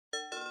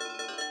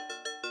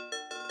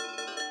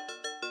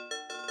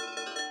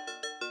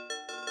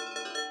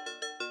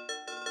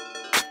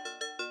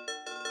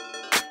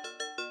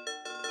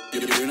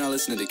You're not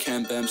listening to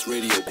Cam Bam's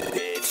radio,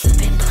 bitch.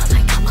 Sipping blood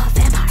like I'm a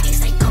vampire.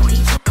 Taste like Cody.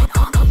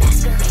 Go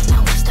masquerade.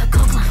 Now it's the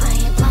coke line.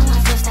 Playing blood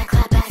like first that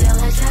clap back. Feel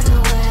like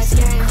Trevor where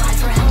scary. Cry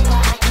for help,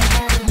 but I can't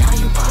hear you. Now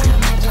you part of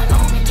my blood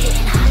omen.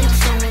 Getting high of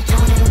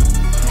serotonin.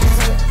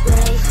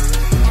 Masquerade.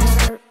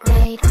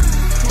 Masquerade.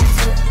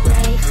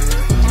 Masquerade.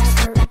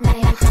 Masquerade.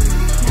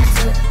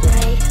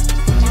 Masquerade.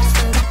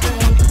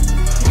 Masquerade.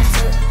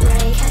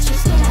 Masquerade. Catch your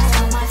skin out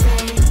on my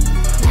face.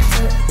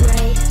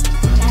 Masquerade.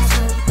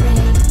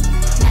 Masquerade.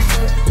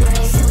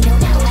 Masquerade. Soon you'll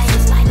know that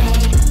is my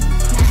name.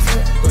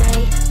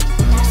 Masquerade.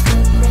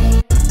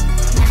 Masquerade.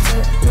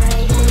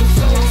 Masquerade.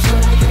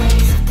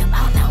 Masquerade. Took them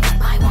out now one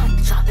by one.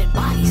 Dropping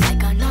bodies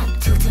like a nun.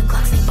 Two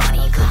clocks like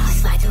body clocks.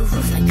 Slide through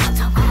roofs like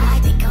top. I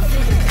think I'm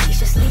fit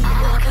viciously. I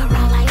walk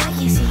around like I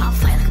can see. I'll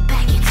fight like a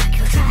back and track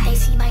your track. They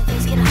see my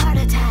face get a heart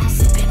attack.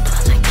 Sipping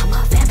blood like I'm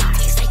a vampire.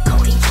 Taste like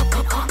Cody.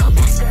 Go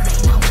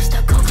masquerade. Now it's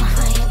the coke line.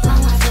 Playing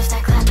blood like first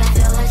that clap back.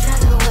 Feel like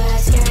Trevor where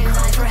scary.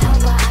 Cry for help,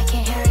 but I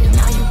can't hear you.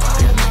 Now you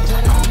part of my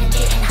blood omen.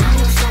 Getting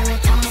high of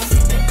serotonin.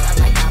 Sipping blood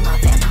like I'm a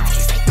vampire.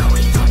 Taste like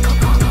Cody. Go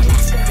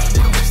masquerade.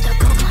 Now it's the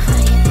coke line.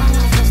 Playing blood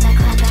like first that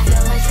clap back.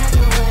 Feel like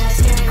Trevor where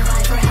scary.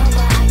 Cry for help,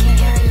 but I can't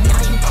hear you.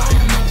 Now you part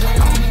of my blood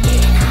omen.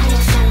 Getting high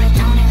of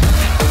serotonin.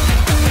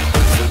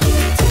 So give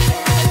it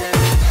together.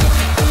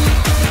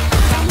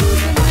 I'm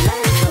losing my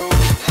life, so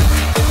I'm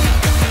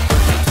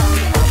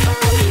talking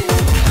about you.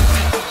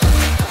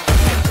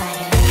 The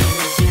planet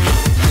is you.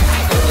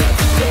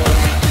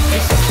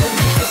 It's just a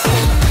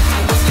medicine.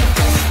 I must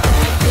confess that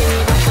I feel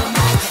like a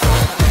monster.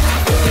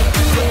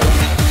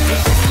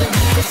 It's just a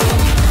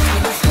medicine. I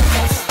must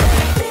confess that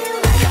I feel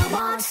like a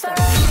monster.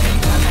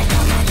 Blood like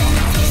I'm a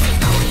vampire. Taste like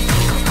Cody.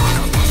 Go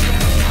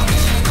masquerade. Now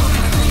it's the coke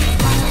line. Playing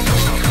blood like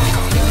first that clap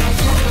back. Feel like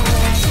Trevor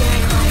where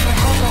scary. Cry for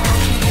help, but I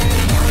can't hear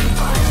you. Now you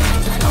part of my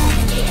blood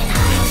omen. Getting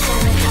high of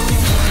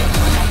serotonin.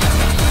 Blood like I'm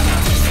a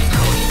vampire. Taste like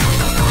Cody. Go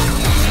masquerade. Now it's the coke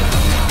line. Playing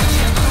blood like first that clap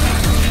back.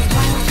 Feel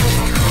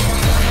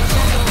like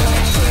Trevor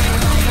where scary.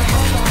 Cry for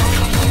help, but I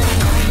can't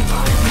hear you. Now you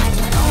part of my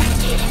blood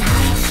omen. Getting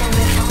high of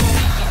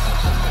serotonin.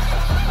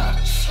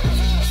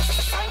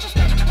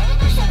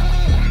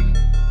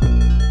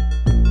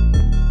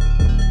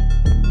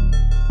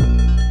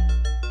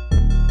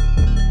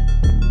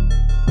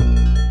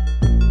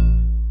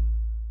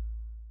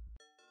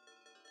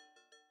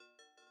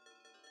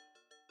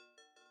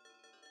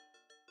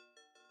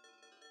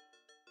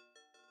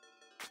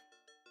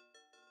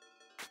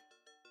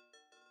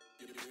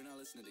 You're not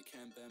listening to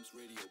Cam Bam's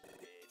radio,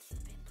 bitch.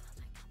 Sipping blood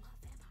like I'm a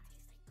vampire.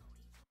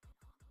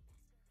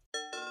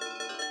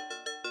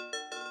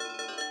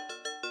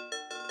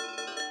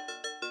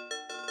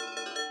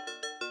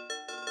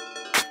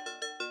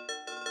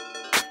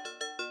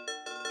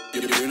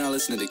 Taste like Cody. You're not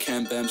listening to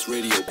Cam Bam's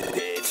radio,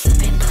 bitch.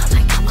 Sipping blood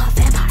like I'm a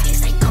vampire.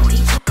 Taste like Cody.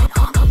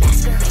 Go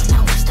masquerade.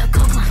 Now it's the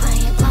coke line.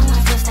 Playing blood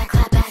like first that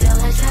clap back. Feel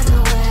like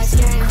Trevor where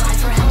scary. Cry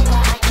for help, but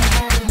I can't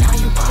hear you. Now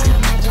you part of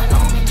my blood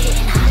omen.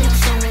 Getting high of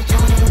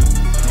serotonin.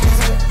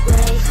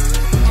 Masquerade.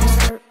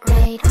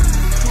 Masquerade.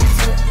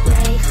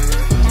 Masquerade.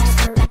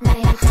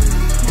 Masquerade.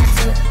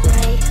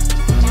 Masquerade.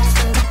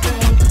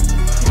 Masquerade.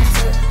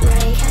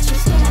 Masquerade. Catch your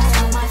skin out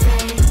on my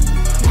face.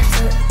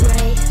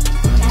 Masquerade.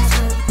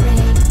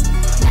 Masquerade.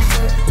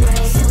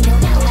 Masquerade. Soon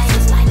you'll know that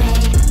is my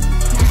name.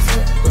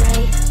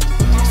 Masquerade.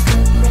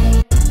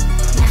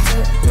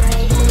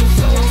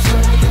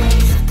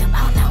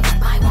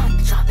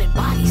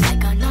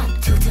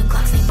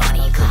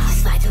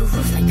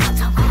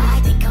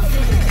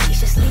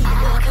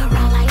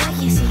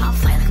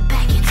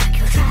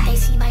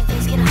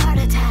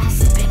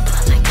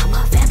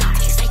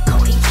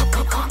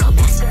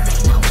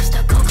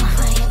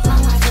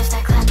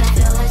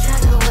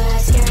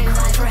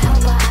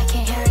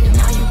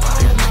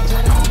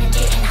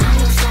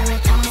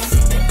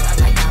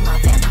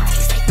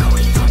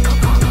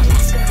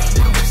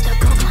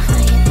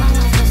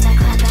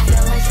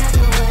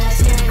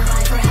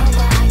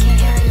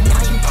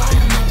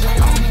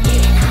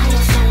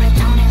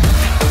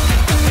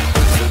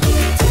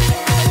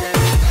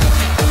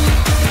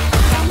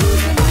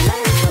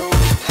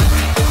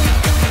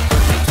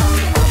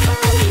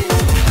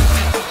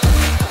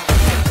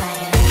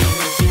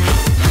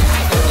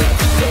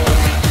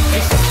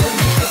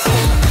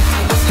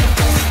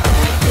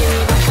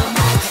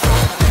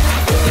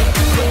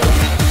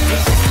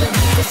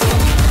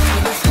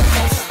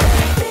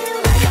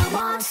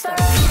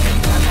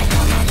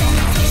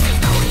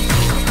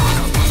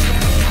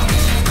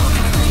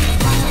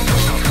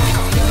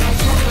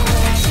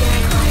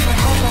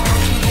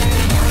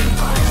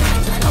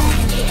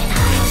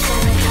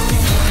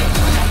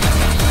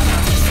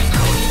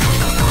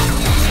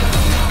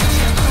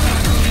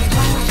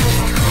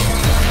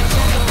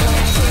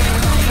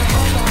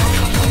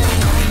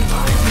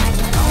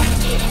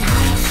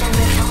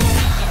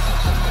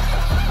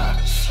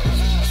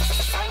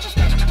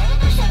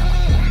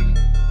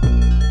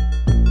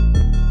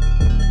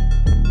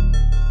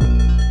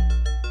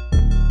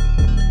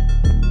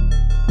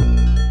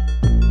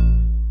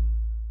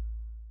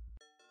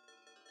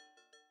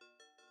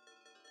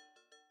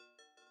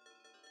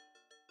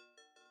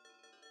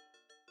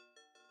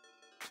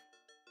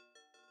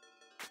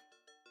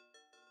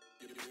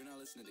 You're not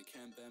listening to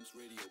Cam Bam's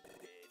radio.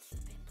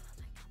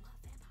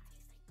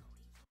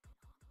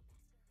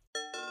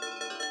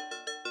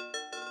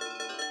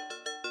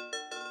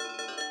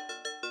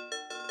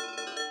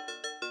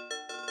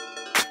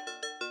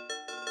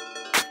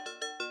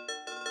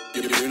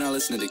 You're not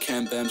listening to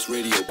Cam Bam's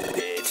radio.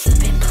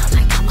 Sipping blood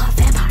like I'm a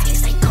vampire.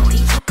 It's like Cody,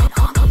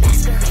 on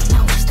masquerade.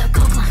 Now it's the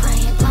coke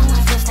playing blood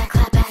like this. That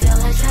clap back, feel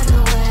like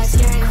everywhere.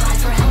 Scary, cry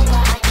for help,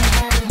 but I can't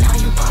hear it. Now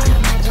you part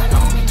of my blood,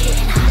 omen,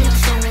 getting high of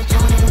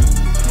serotonin.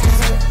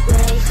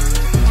 Masquerade,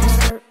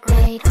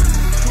 masquerade,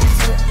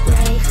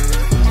 masquerade,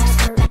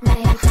 masquerade,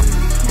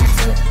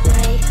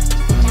 masquerade,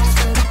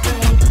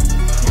 masquerade,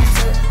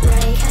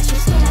 masquerade. Catch your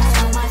skin out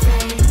on my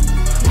face.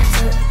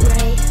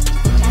 Masquerade,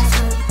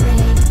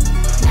 masquerade.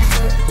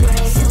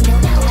 Soon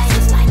you'll know that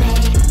is my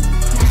name.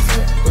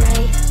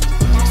 Masquerade,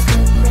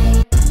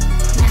 masquerade,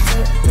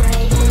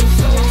 masquerade.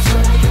 That's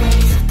what I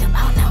crave. Took them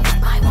out now one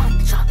by one,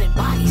 dropping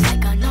bodies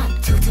like a nun.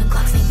 Two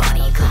clocks, they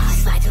body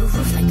clocks. Slide through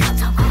roofs like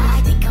top.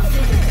 I think I'm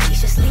fit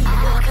graciously. I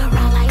walk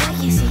around like I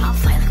can see. I'll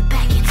fight like a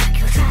back and track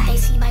your track. They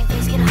see my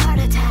face, get a heart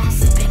attack.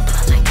 Sipping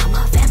blood like I'm a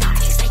vampire.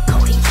 It's like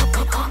Cody,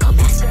 on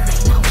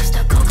masquerade. Now it's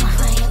the coke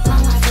playing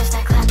blood like this.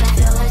 That clap back,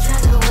 feel like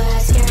everywhere.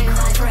 Scary,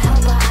 cry for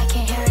help, but I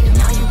can't hear you.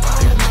 Now you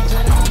part of my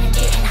blood, omen,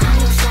 getting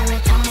high of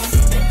serotonin.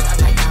 Sipping blood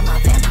like I'm a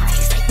vampire.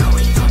 It's like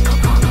Cody, on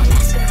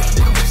masquerade.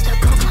 Now it's the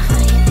coke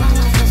playing blood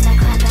like this. That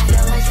clap back,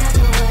 feel like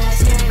everywhere.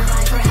 Scary,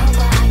 cry for help,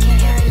 but I can't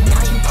hear you.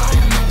 Now you part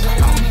of my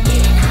blood, omen,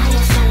 getting high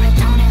of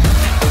serotonin.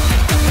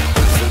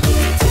 So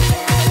give it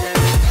together.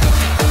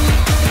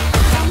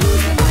 I'm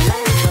losing my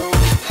life, so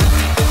I'm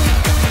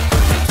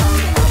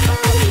talking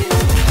about you.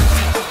 The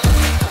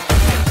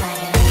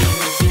planet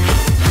is you.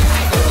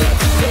 I feel it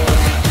today.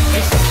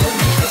 It's just for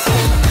me to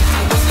say.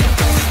 I must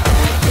confess that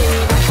I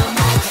feel like a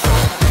monster.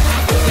 I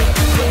feel it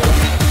today.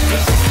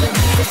 It's just for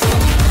me to say.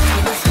 I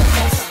must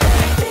confess that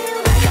I feel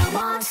like a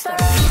monster.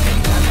 Sipping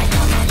blood like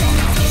I'm a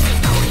vampire. It's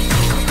like Cody,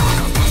 on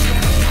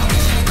masquerade. Now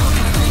it's the coke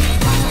playing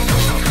blood like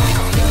this. I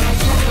feel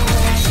like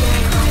everywhere.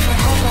 Scary, cry for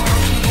help, but I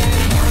can't hear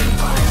it. Now you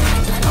part of my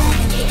blood,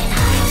 omen, getting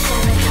high of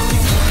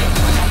serotonin. Sipping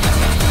blood like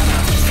I'm a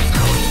vampire. It's like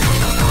Cody, on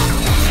masquerade.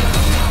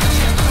 Now it's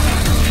the coke playing blood like this. I feel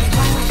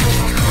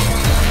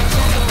like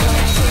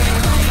everywhere. Scary,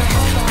 cry for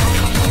help, but I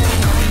can't hear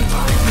it. Now you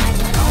part of my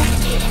blood, omen,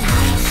 getting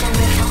high of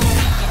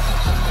serotonin.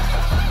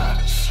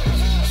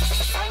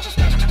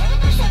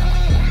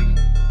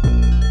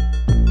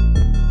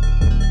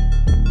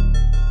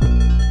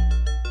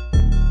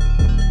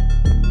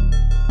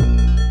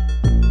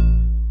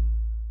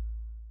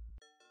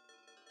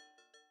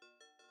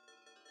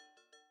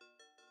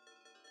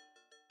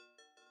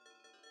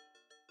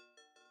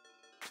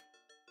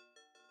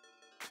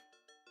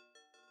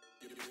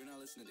 You're not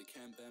listening to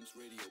Cam Bam's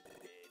radio.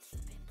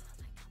 Sipping blood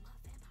like I'm a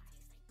vampire.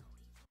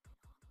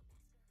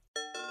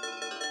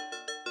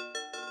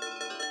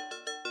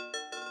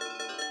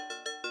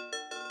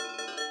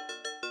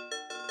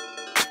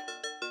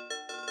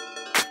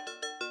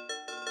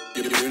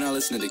 You're not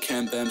listening to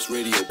Cam Bam's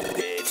radio.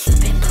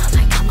 Sipping blood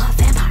like I'm a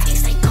vampire.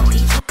 It's like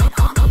Cody,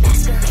 on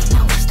masquerade.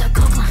 Now it's the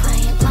coke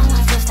playing blood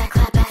like this. That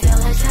clap back, feel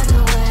like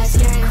everywhere.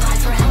 Scary, cry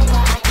for help,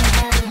 but I can't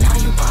hear it. Now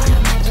you part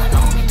of my blood,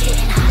 omen,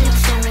 getting high of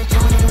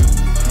serotonin.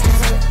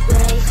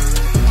 Masquerade,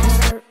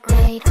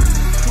 masquerade,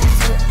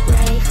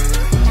 masquerade,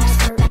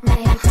 masquerade,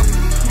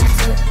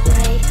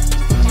 masquerade,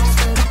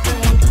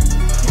 masquerade,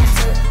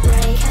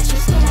 masquerade. Catch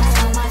your skin out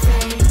on my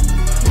face.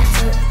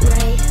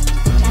 Masquerade,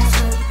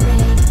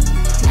 masquerade,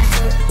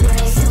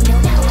 masquerade. Soon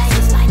you'll know that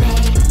is my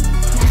name.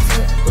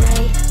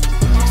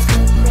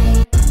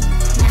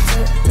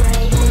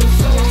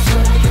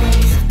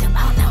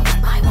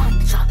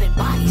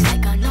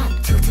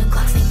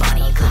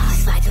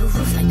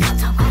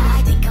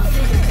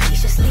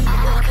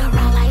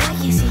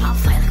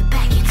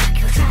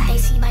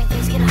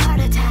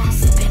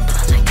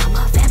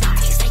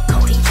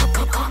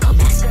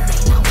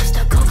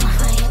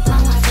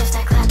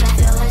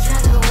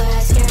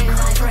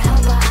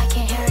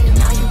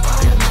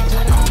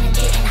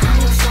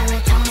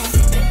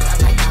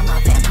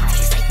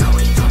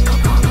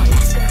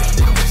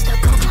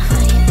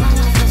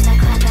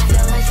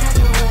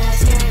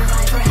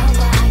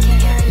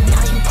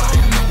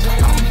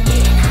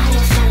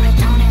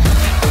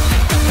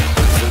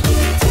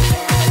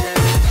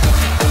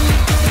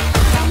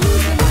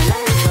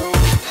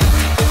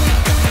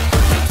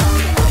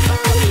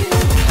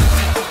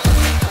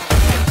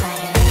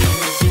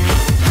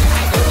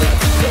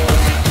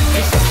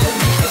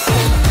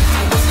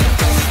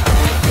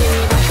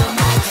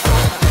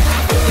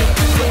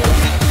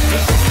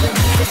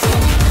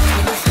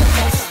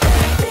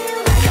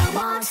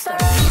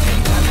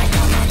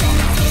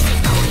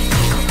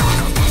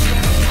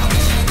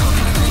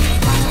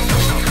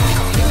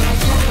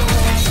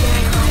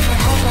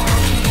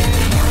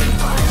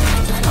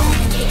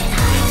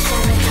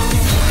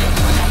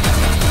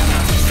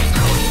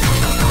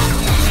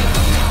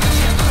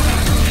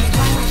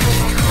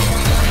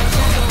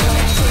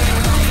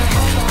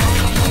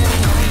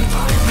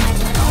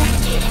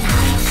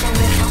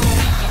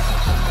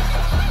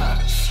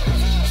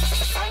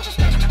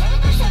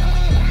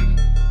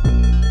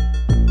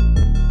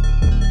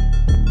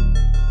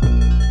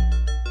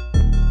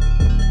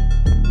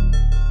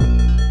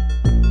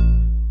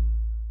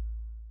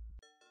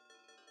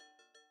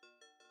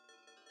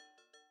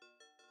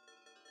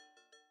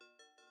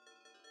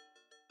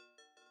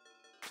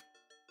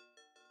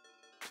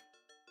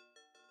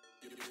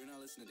 You're not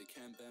listening to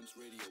Cam Bam's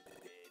radio.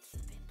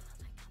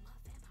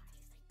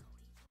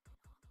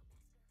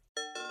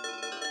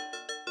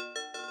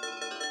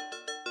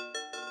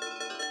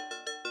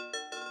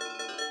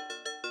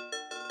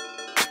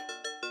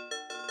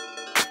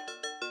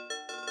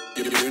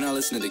 You're not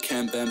listening to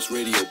Cam Bam's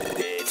radio.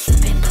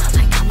 Sipping blood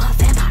like I'm a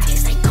vampire.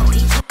 It's like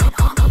Cody,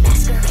 Coco,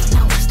 masquerade.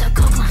 Now it's the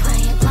coke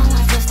playing blow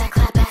like this. That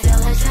clap back,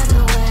 feel it's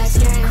everywhere.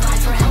 Scary, cry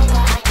for help, but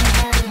I can't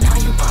hear it. Now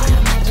you part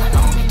of my blood,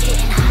 omen,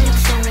 getting high on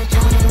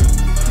serotonin.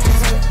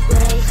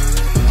 Masquerade,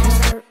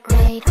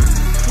 masquerade,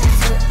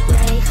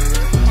 masquerade,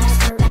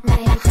 masquerade,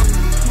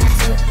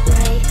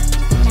 masquerade,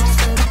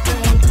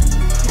 masquerade,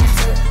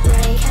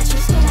 masquerade. Catch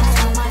your skin out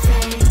on my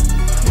face.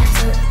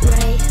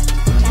 Masquerade,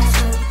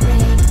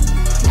 masquerade.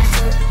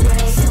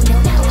 Masquerade, so no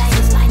LA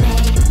is my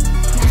name.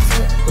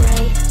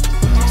 Masquerade,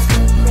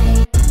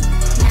 masquerade,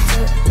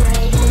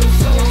 masquerade.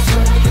 That's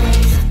what I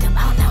crave. Set them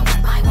out now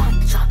one by one,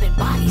 dropping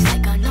bodies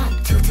like a nun.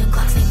 Two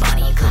clocks, they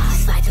body clocks.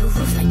 Slide through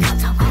roofs like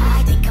top.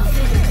 I think I'm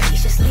feeling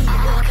graciously. I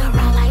walk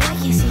around like I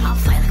can see. I'll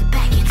fight like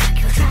back and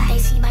track your track. They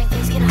see my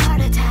face get a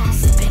heart attack.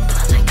 Sipping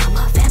blood like I'm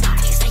a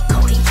vampire. It's like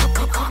Cody,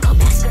 Coco,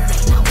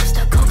 masquerade. Now it's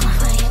the coke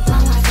playing blow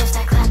like this.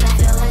 That clap back,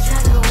 feel it's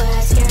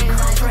everywhere. Scary,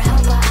 cry for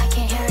help, but I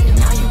can't hear it.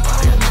 Now you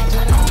part of my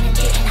blood, omen,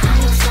 getting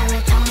high on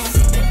serotonin.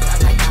 Sipping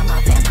blood like I'm a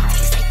vampire.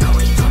 It's like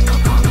Cody,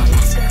 Coco,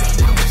 masquerade.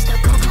 Now it's the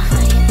coke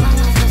playing blow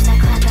like this. That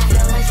clap back,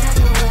 feel it's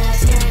everywhere.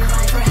 Scary,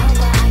 cry for help,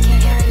 but I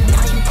can't hear it.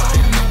 Now you part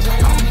of my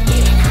blood, omen,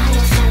 getting high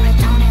on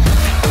serotonin.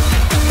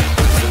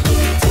 So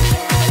get it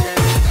together.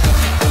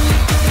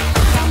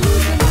 I'm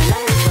losing my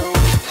life, so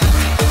I'm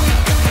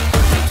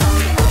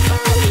talking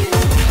about you.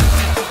 I'm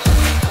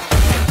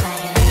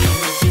planning to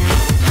use you.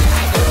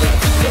 I feel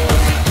it's fair.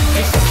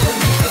 It's just the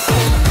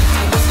medicine.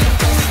 I must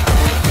confess that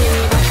I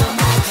feel like a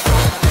monster.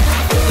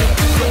 I feel it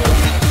weird.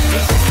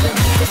 It's just the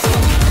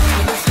medicine. I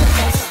must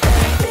confess that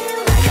I feel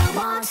like a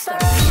monster.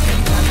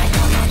 Sipping blood like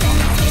I'm a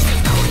vampire. It's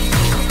like Cody,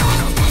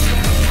 Coco,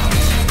 masquerade. Now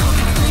it's the coke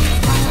playing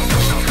blood like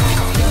this. That clap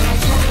back, feel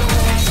it's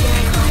everywhere.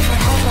 Scary, cry for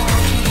help, but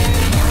I can't hear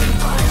it. Now you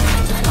part of my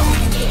blood,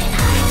 omen, getting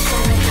high on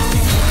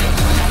serotonin. Sipping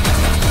blood like I'm a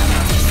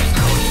vampire. It's like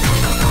Cody,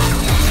 Coco,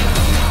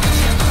 masquerade. Now it's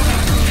the coke playing blood like this. That clap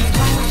back, feel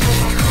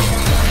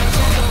it's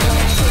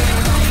everywhere.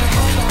 Scary, cry for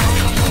help, but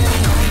I can't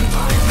hear it. Now you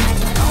part of my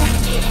blood,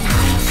 omen, getting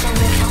high on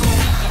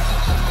serotonin.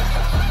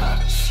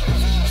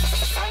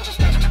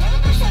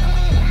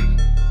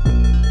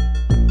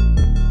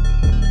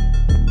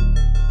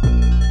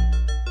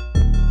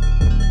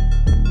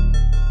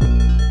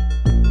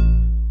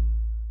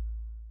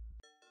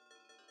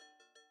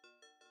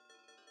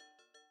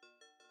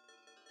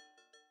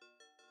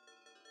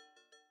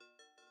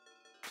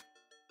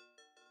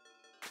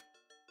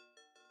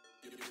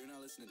 You're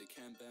not listening to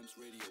Cam Bam's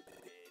radio.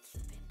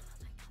 Sipping blood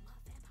like I'm a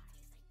vampire.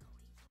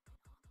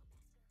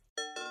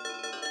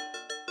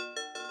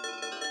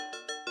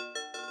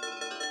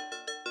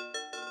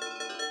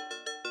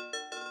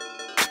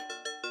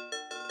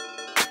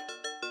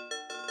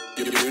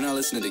 It's like Cody, You're not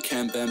listening to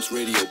Cam Bam's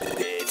radio.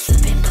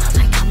 sipping blood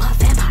like I'm a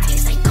vampire.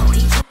 It's like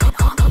Cody,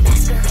 Coco,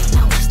 masquerade.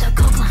 Now it's the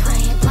coke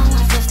playing blow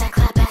like this. That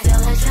clap back,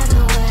 feel it's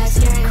everywhere.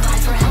 Scary, cry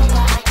for help,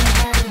 but I can't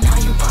hear it. Now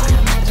you part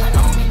of my blood,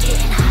 omen,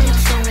 getting high on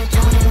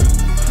serotonin.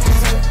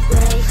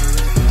 Masquerade,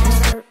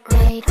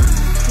 masquerade,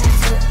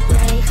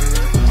 masquerade,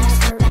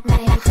 masquerade,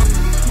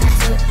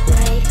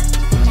 masquerade,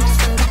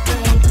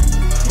 masquerade,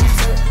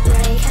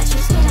 masquerade. Catch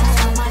your skin out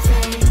on my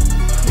face.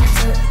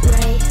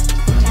 Masquerade,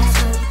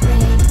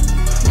 masquerade,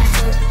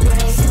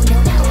 masquerade. So no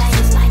LA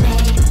is my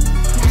name.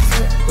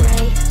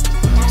 Masquerade.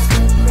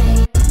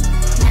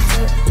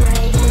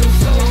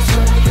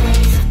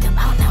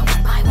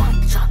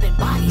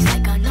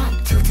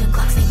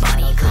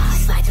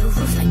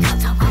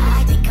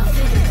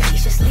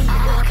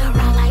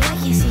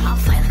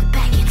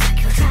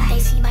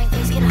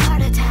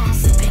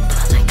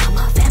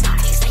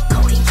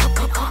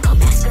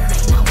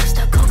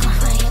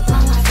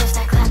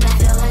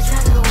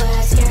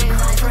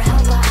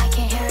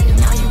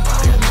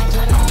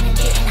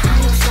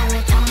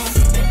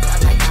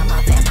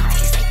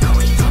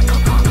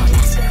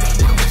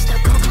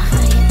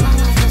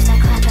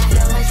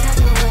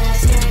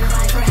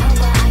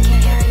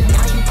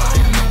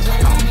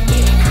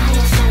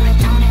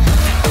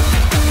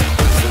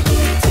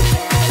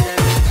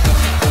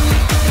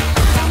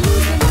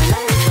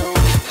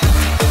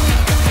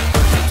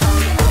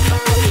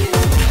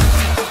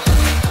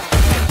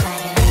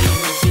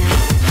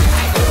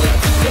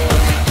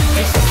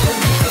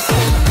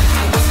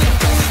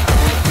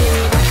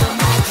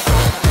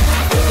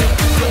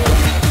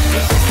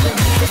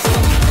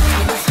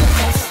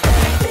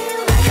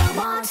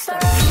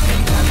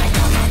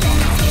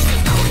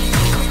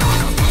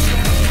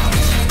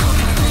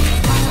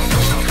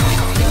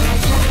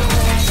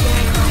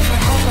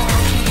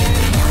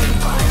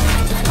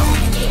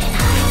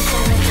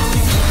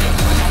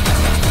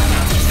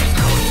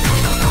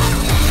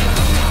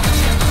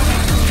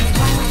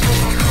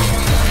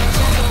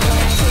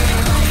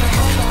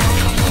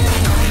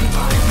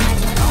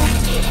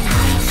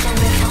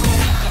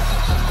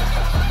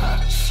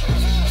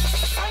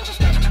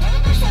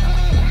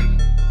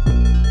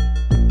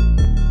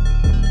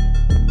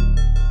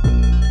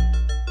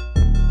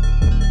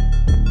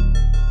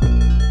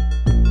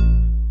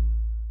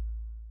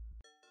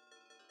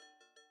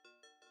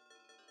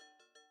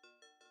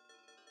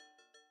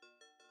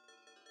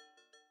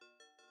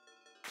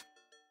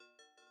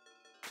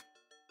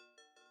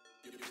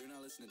 You're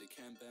not listening to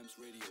Cam Bam's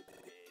radio.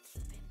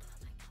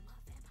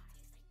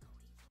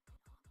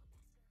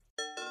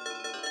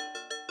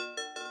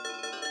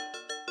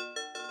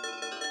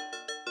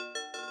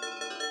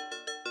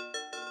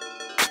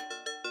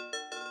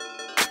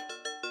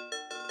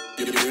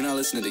 You're not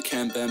listening to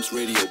Cam Bam's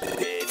radio.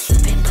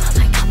 Sipping blood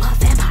like I'm a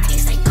vampire.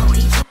 Taste like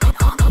codeine.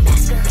 Go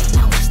masquerade.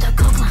 Now it's the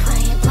coke line.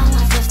 Playing blunt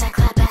like this. That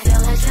clap back. Feel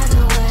the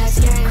trigger where it's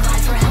scary. Cry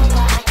for help,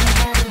 but I can't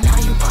hear it. Now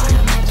you part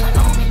of my blood.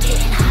 Omen.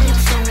 Getting high on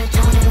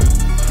serotonin.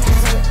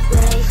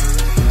 Masquerade.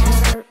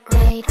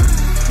 Masquerade.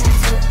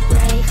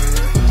 Masquerade.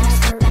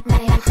 Masquerade.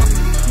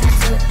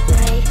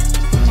 Masquerade.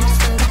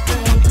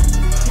 Masquerade.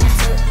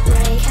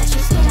 Masquerade. Catch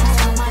your skin out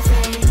on my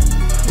face.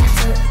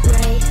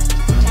 Masquerade.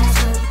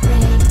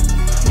 Masquerade.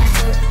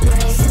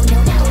 Masquerade. Soon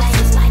you'll know that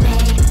is my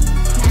name.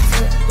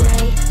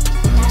 Masquerade.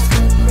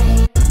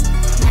 Masquerade.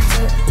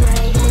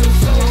 Masquerade. Holy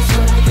shit, that's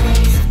what I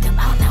crave. Took them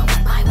out now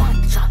one by one.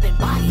 Dropping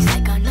bodies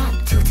like a nun.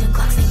 Two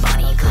clocks like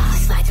body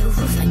clocks. Slide through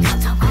roofs like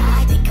top.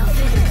 I think I'm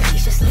fit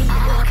graciously. I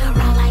walk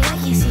around like what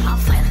you see. I'm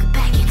fly like a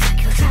bag and track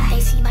your track.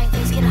 They see my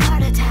face, get a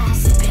heart attack.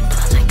 Sipping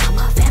blood like I'm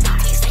a vampire.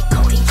 Taste like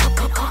codeine.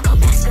 Go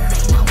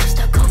masquerade. Now it's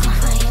the coke line.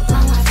 Playing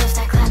blunt like this.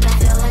 That clap back.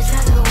 Feel the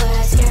trigger where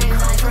it's scary.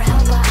 Cry for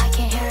help, but I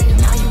can't hear it.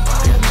 Now you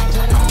part of my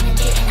blood. Omen.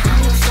 Getting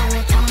high on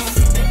serotonin.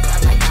 Sipping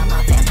blood like I'm a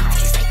vampire.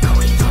 Taste like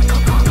codeine. Go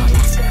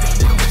masquerade.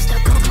 Now it's the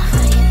coke line.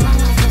 Playing blunt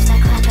like this. That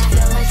clap back.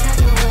 Feel the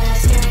trigger where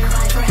it's scary.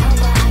 Cry for help,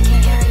 but I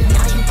can't hear it.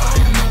 Now you part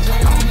of my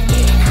blood. Omen.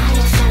 Getting high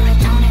on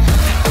serotonin.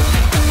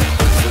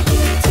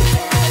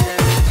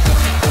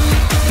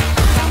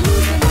 I'm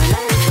losing my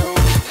mental.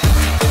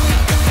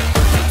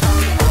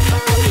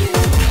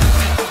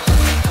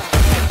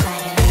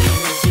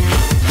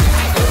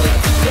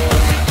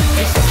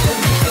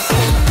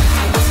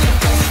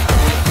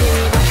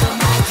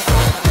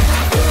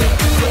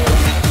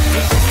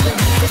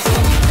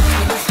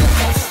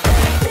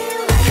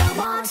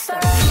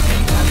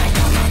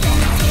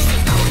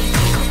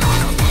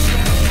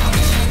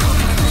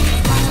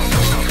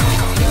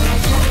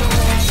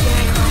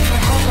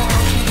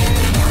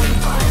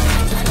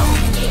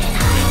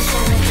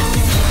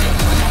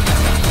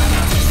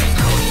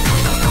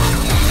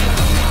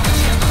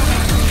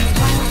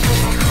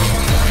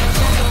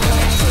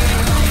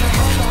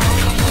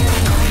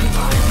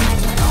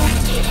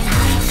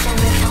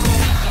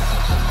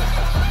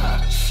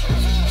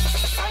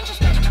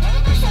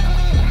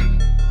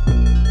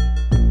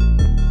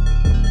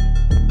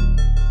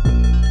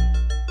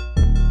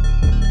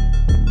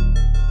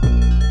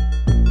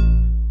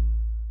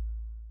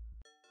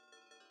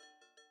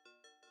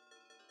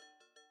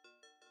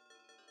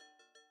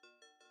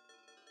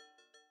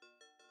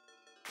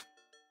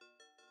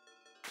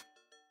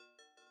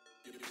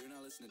 You're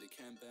not listening to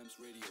Cam Bam's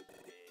radio.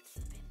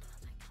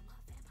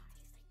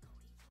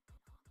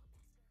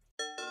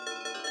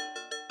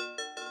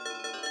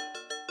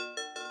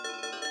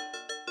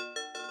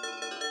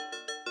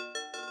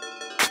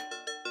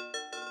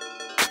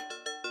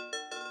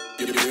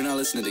 You're not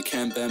listening to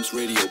Cam Bam's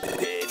radio.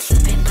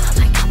 Sipping blood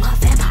like I'm a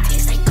vampire.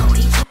 Taste like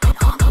codeine.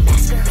 Go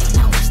masquerade.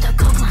 Now it's the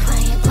coke line.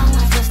 Playing blunt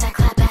like this. That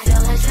clap back.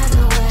 Feel the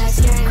trigger where it's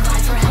scary. Cry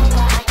for help,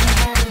 but I can't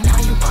hear it. Now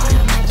you part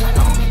of my blood.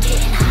 Omen.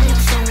 Getting high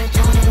on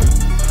serotonin.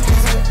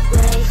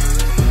 Masquerade.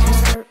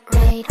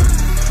 Masquerade.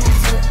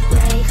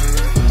 Masquerade.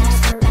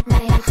 Masquerade.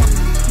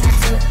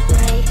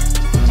 Masquerade.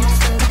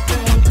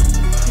 Masquerade.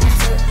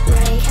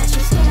 Masquerade. Catch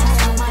your skin out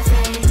on my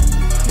face.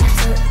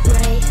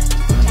 Masquerade.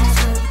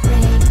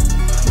 Masquerade.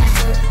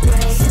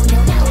 Masquerade. Soon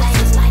you'll know that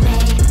is my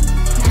name.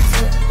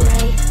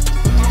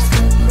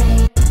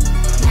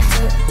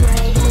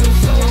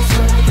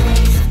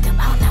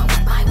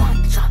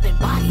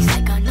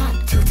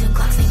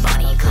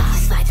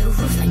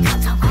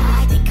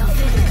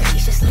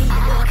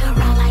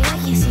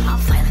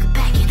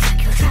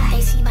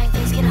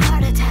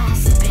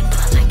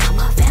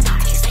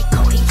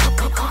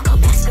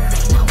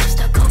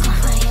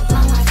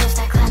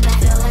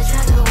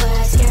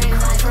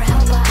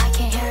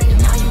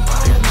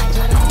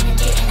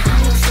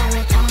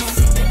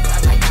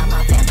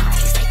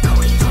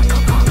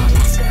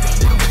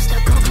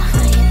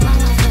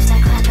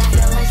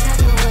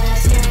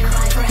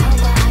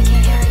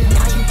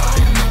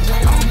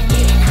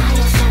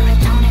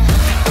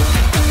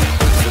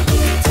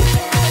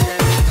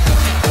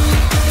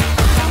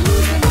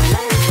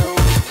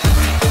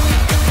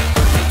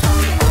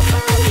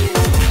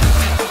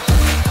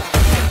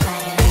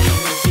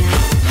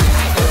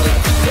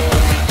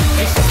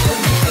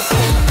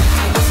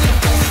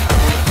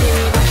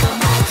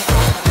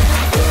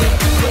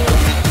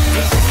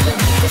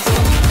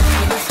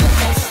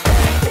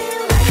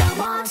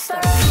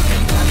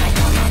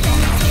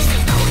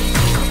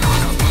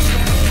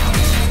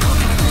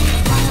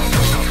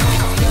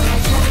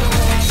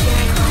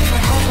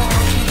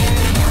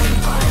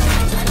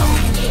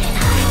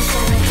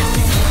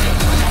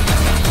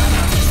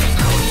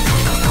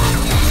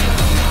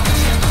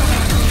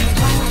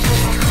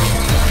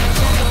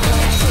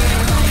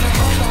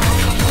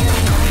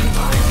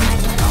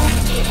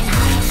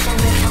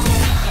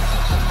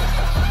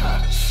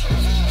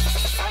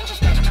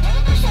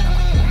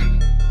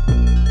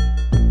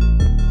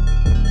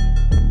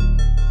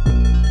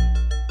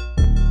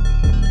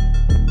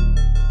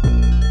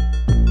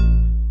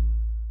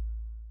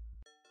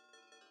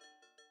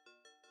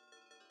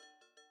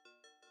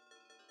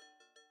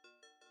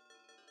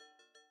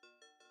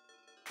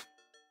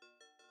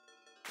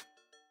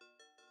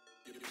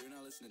 You're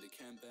not listening to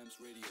Cam Bam's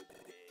radio.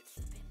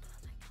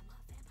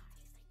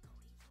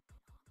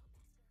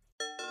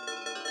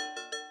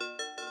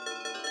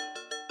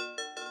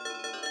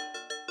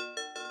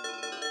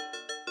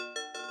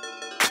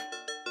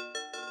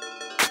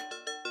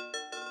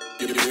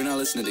 You're not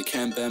listening to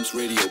Cam Bam's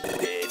radio.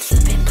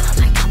 Sipping blood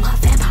like I'm a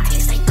vampire.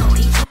 It's like go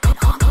eat, go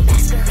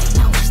masquerade.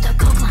 Now it's the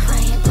coke line.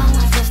 Playing blunt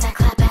like this, that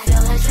clap back.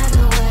 Feel like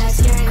travel where I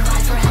scary.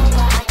 Cry for help,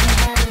 but I can't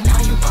hear it. Now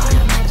you part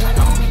of my blood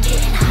omen.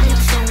 Getting high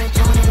on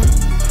serotonin.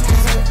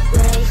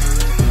 Masquerade,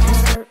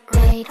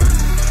 masquerade,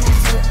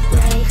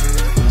 masquerade,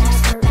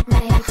 masquerade,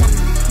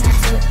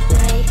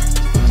 masquerade,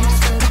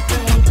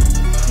 masquerade,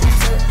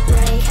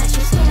 masquerade. Catch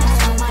your skin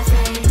out on my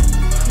face.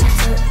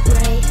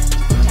 Masquerade,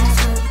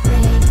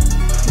 masquerade.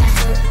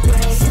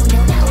 Soon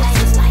you'll know that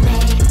is my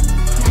name.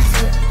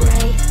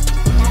 Masquerade,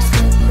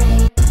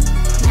 masquerade,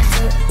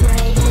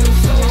 masquerade.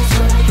 That's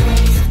what I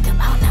crave. Took them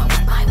out now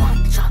one by one,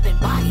 dropping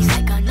bodies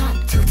like a nun.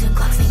 Two-tune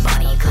clocks, they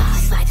body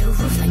clocks. Slide through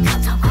roofs like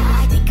top. I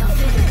think I'm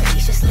fitting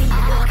graciously. I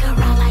walk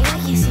around like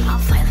what you see. I'll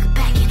fly like a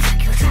back and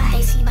track your track.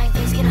 They see my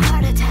face, get a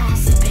heart attack.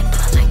 Sipping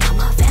blood like I'm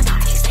a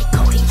vampire. It's like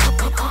codeine,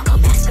 go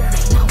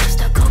masquerade. Now it's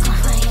the coke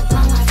line. Playing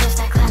blunt like this,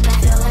 that clap back.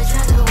 Feel like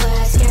travel where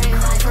I scary.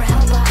 Cry for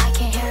help, but I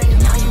can't hear it.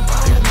 Now you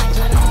part of my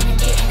blood omen.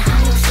 Getting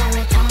high on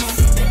serotonin.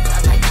 Sipping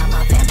blood like I'm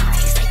a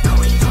vampire. It's like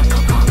codeine, go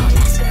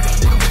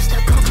masquerade. Now it's the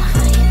coke line.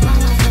 Playing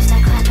blunt like this,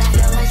 that clap back.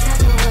 Feel like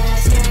travel where I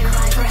scary.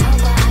 Cry for help,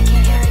 but I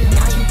can't hear it.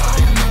 Now you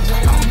part of my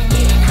blood omen.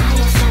 Getting high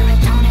on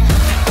serotonin.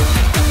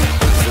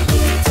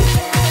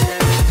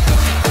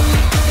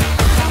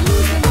 I'm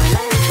losing my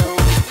mental.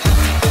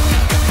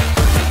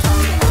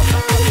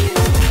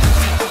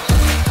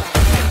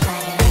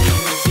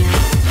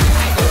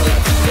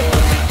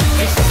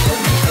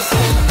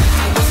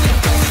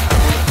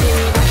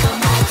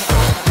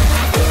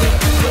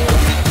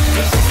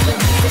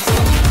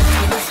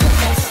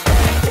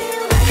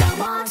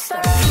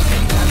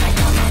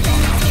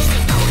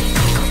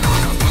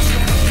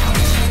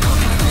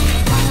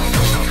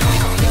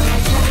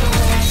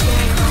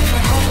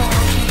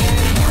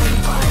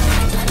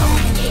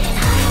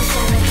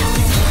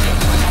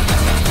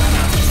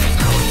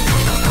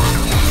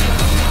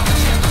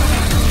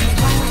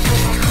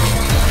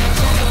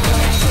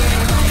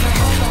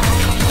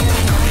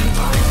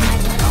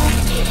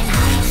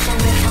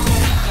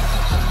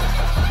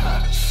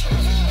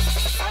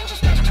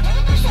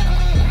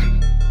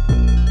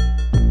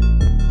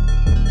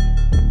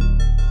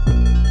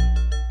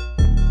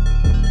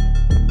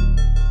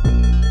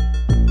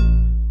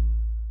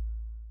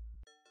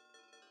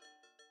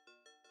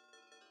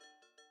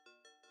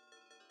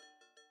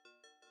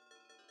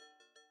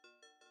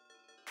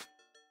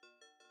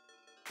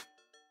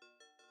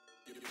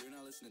 You're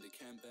not listening to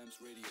Cam Bam's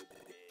radio.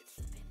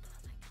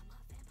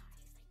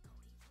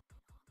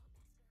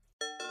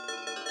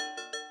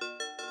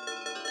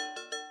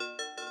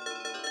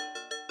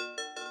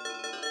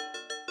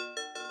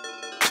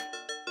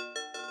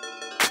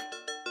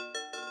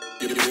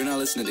 You're not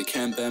listening to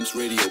Cam Bam's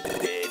radio.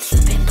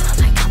 Sipping blood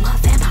like I'm a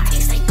vampire.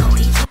 It's like go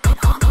eat,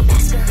 go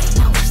masquerade.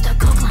 Now it's the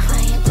coke line.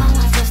 Playing blunt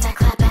like this, that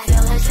clap back.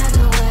 Feel like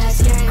travel where I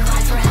scary.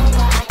 Cry for help,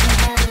 but I can't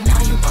hear it.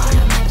 Now you part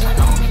of my blood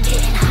omen.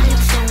 Getting high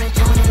on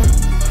serotonin.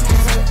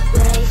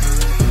 Masquerade,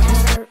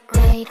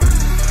 masquerade,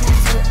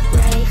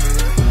 masquerade,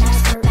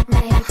 masquerade,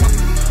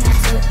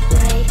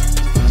 masquerade,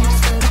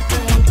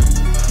 masquerade,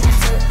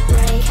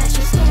 masquerade. Catch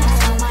your skin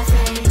out on my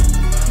face.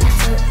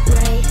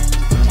 Masquerade,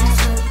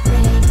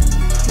 masquerade,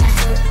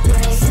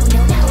 masquerade. Soon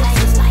you'll know that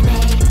is my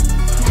name.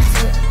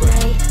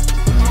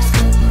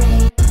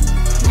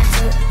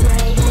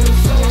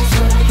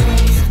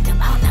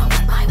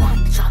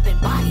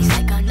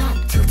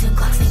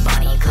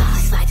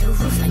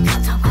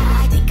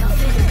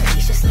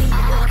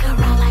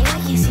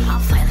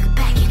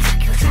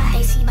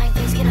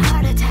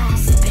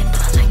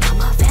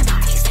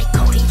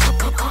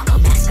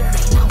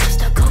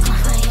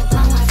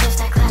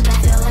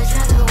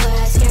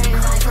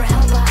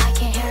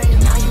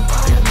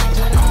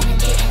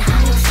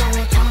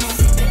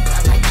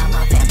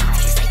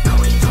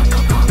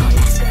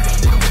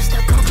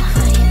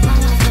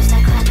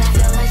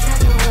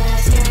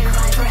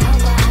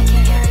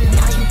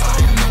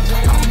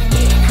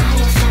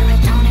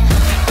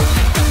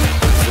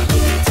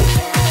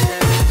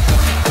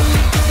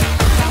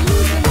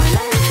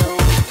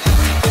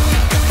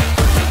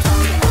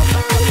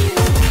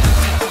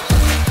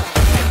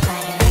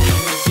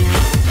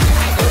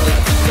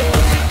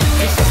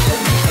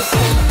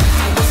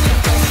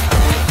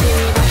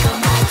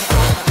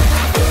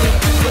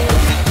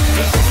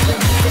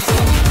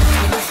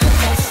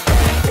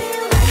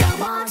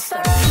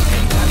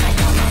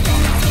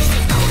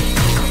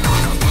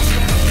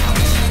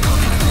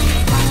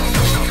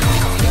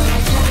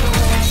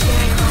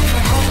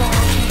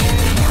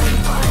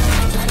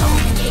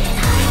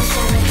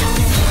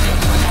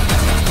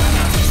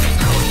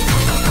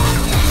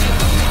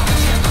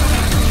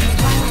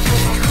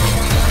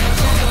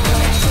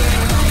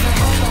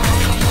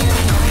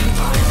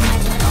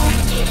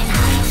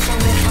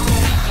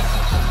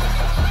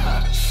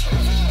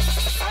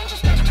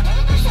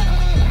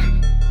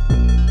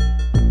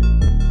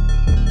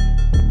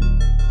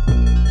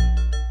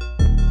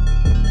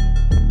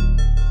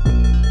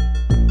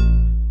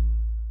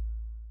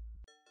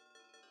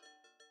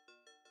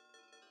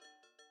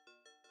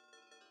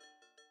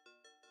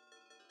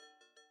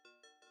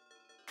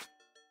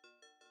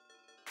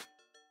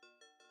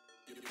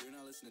 You're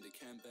not listening to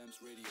Cam Bam's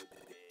radio.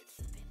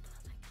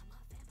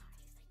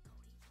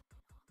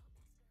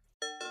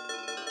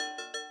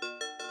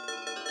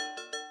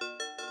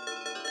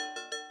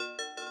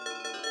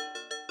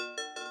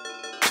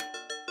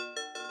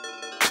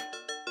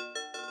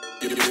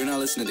 You're not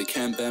listening to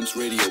Cam Bam's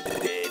radio.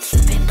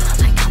 Sipping blood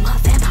like I'm a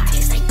vampire.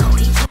 It's like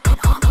Cody,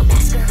 on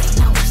masquerade.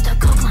 Now it's the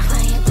coke line.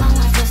 Playing blood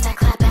like just that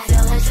clap back.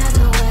 Feel like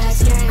everywhere.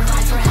 Scary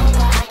cry for help,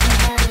 but I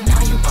can't hear it.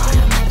 Now you part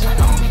of my blood.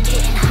 Only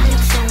getting high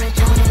on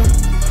serotonin.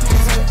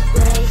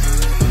 Masquerade,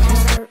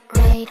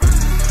 masquerade,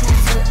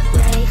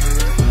 masquerade,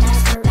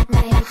 masquerade,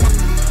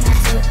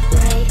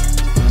 masquerade,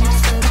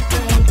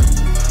 masquerade,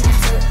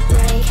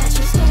 masquerade. Catch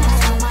your skin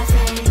out on my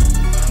face.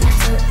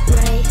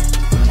 Masquerade,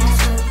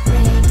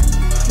 masquerade.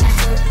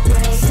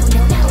 Soon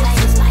you'll know that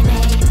is my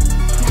name.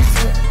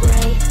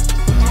 Masquerade,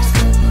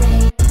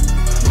 masquerade,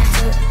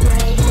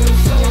 masquerade.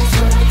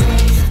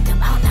 Took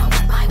them out now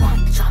one by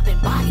one, dropping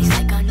bodies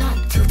like a nun.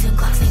 Two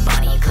clocks, they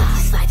body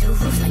clocks. Slide through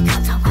roofs like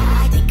top.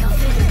 I think I'm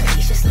feeling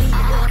viciously. I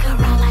walk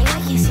around like I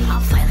can see. I'll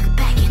fight like a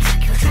bag and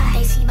track your track.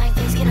 They see my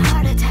face, get a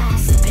heart attack.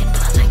 Sipping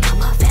blood like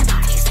I'm a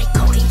vampire. It's like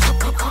Cody,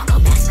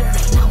 on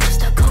masquerade. Now it's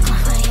the coke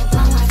line. Playing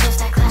blood like just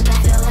that clap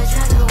back. Feel like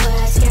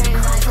everywhere. Scary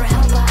cry for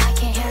help, but I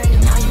can't hear you.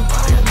 Now you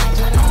part of my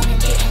blood. Only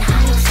getting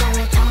high on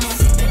serotonin.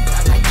 Sipping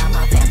blood like I'm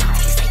a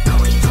vampire. It's like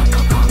Cody, on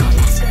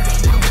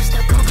masquerade. Now it's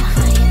the coke line.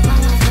 Playing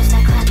blood like just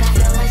that clap back.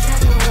 Feel like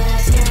everywhere.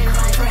 Scary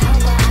cry for help,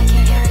 but I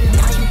can't hear you.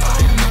 Now you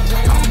part of my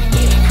blood. Only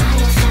getting high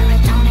on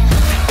serotonin.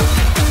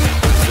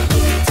 So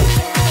get it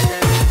together.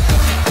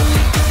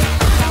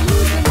 I'm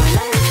losing my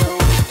life, so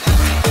I'm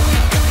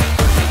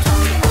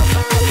talking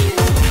about you.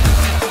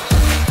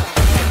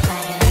 The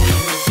planet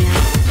is you.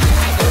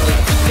 I feel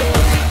it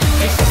together.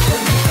 It's just a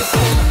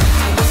medicine.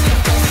 I must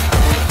confess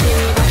that I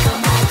feel like a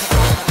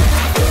monster.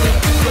 I feel it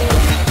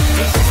together.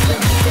 It's just a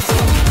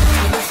medicine.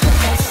 I must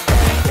confess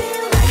that I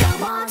feel like a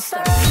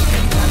monster.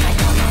 Sipping blood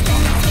like I'm a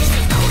vampire. It's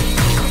like Cody,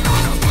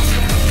 on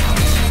masquerade. Now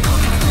it's the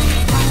coke line.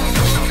 Playing blood like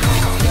just a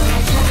clap. I feel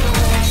like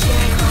everywhere.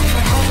 Scary cry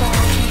for help, but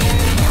I can't hear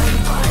you. Now you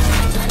part of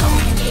my blood.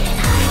 Only getting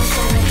high on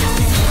serotonin.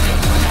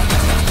 Sipping blood like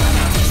I'm a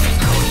vampire. It's like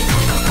Cody,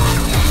 on masquerade. Now it's the coke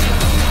line. Playing blood like just a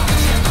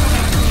clap.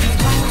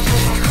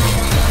 I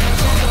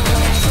feel like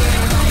everywhere.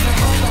 Scary cry for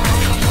help, but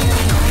I can't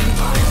hear you. Now you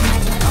part of my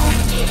blood.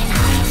 Only getting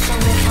high on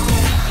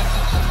serotonin.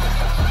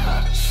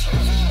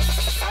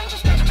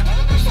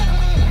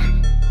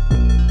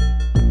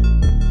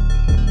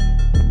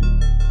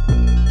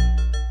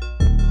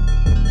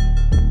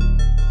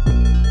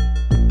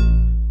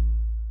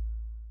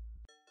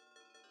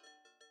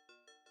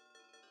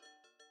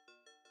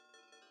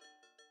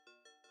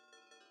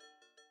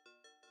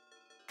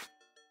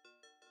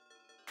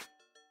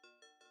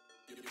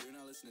 You're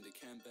not listening to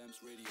Cam Bam's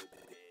radio.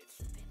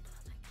 Sipping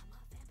blood like I'm a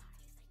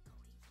vampire.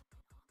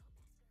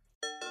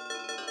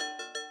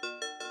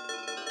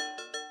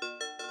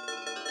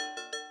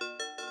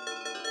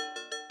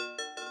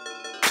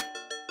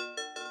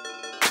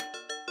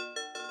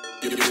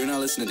 You're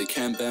not listening to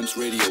Cam Bam's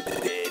radio.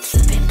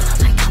 Sipping blood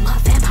like I'm a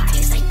vampire.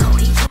 It's like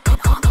Cody,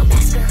 on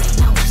masquerade.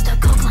 Now it's the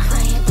coke line.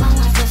 Playing blood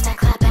like just that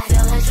clap back.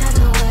 Feel like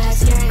everywhere.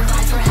 Scary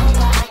cry for help,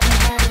 but I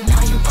can't hear you.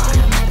 Now you part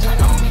of my blood.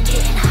 Only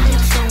getting high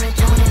on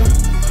serotonin.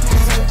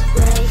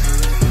 Masquerade,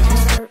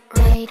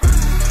 masquerade,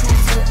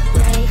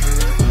 masquerade,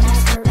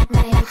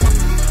 masquerade,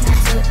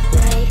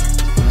 masquerade,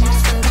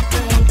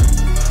 masquerade,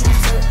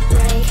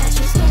 masquerade. Catch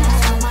your skin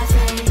out on my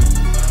face.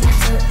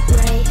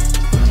 Masquerade,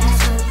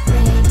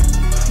 masquerade,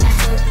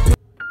 masquerade.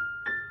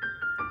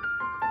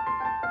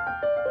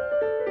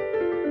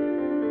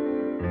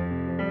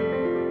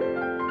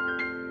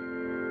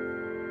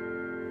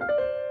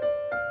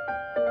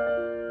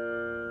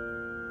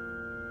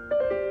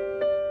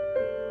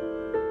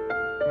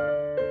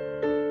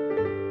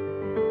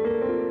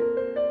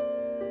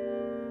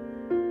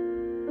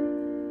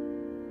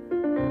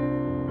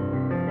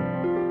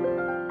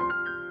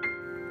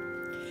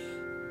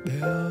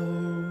 Bèo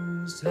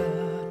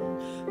dàn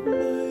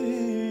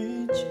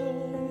mây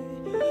trôi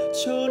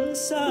chốn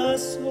xa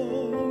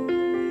xôi,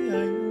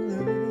 anh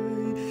ơi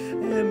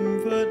em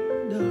vẫn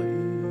đợi.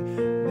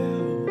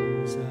 Bèo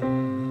dàn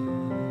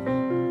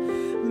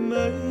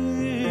mây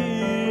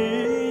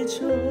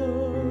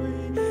trôi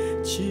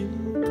chim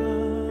ca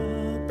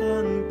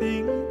tan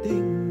tính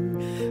tình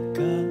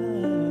cá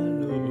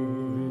lội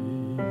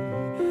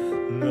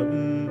ngậm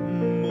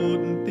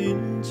một tin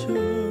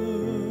chương,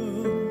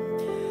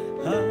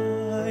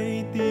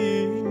 hai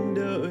tin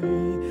đợi,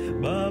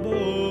 ba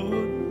bốn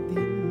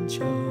tin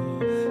chờ,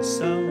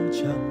 sao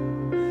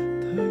chẳng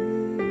thấy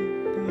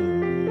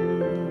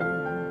đâu.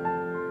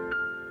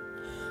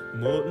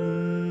 Một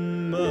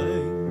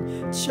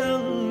mảnh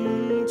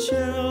trăng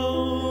treo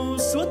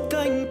suốt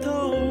canh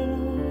thâu,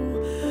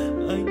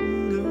 anh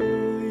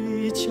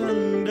ơi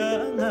trăng đã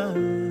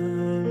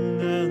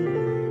ngang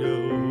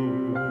đầu.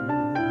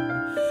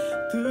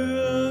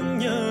 Thương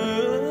nhớ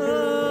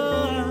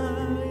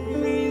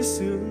ai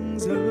sương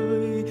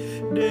rơi,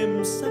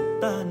 đêm sắp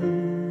tàn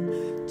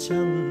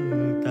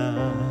trăng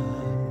tàn,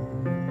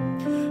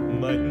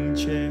 mảnh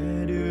tre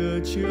đưa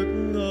trước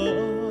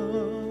ngõ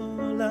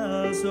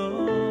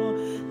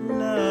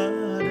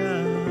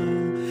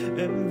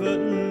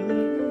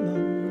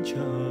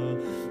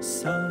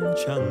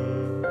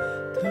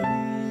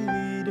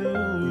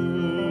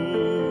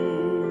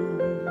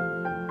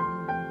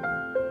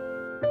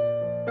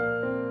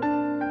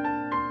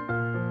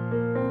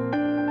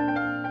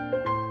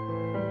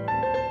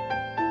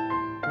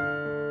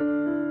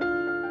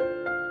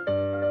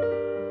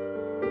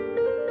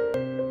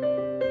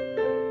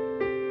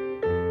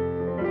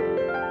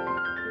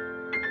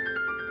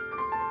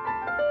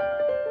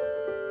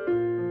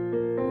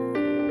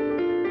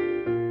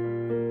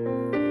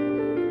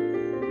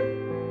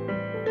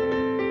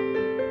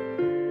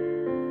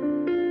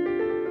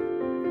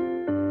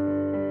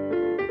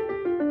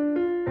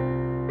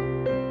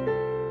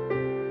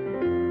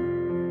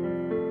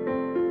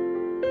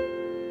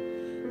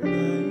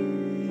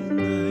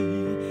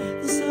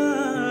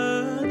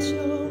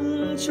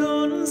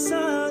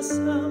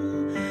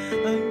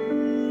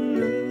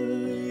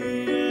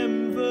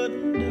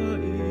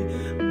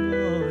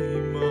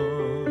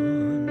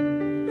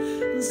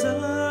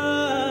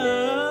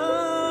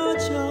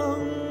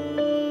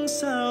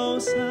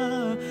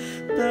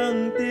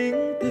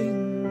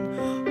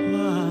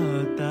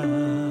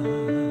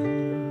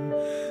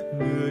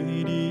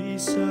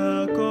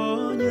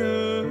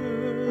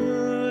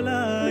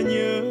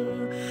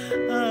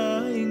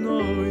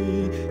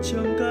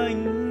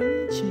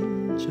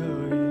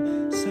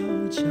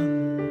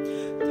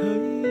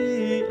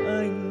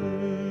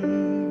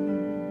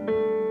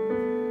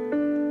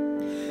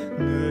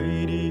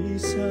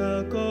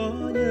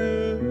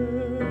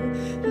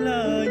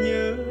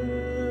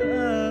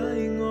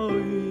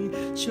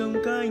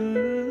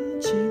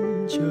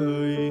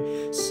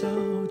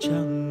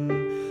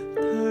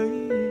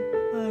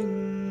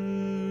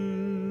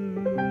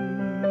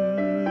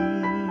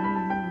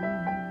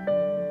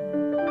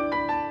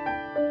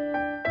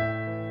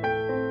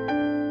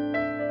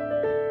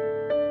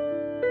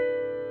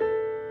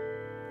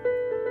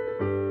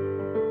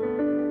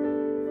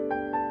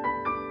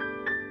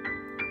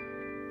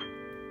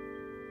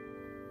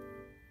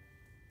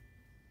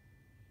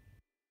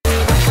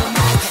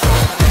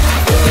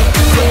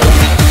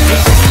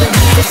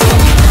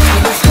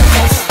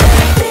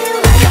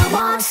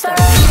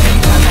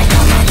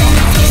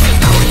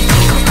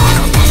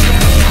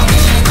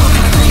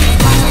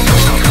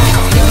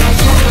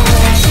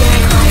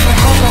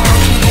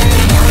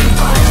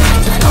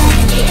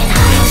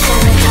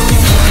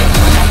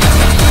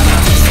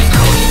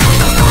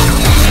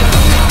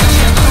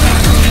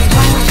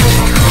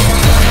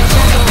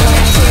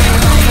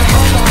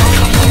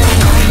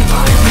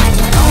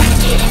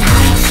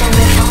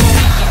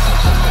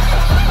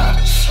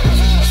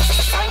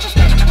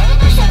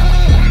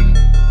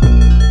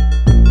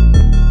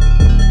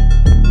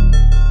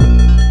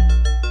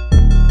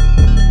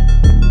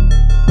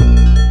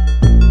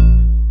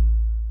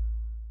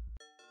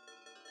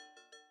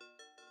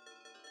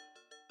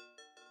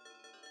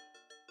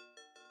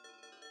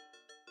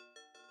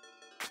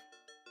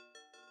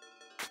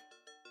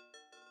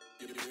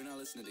You're not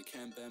listening to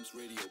Cam Bam's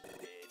radio.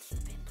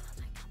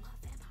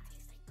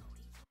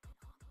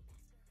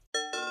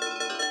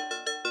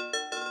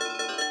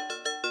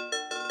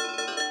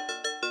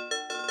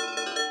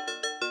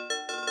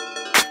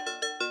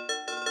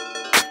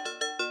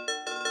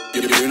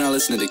 You're not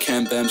listening to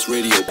Cam Bam's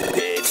radio.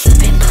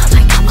 Sipping blood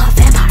like I'm a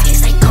vampire.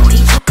 Taste like Cody.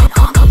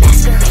 Go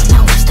masquerade.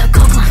 Now we're stuck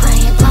on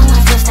playing blood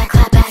like just that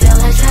clap back. Feel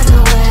like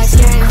everywhere.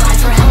 Scary. Cry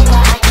for help,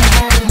 but I can't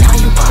hear it. Now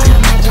you part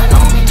of my blood.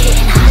 Omen.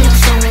 Getting high on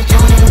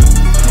serotonin.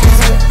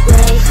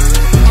 Masquerade.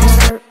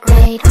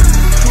 Masquerade.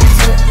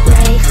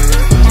 Masquerade.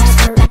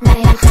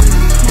 Masquerade.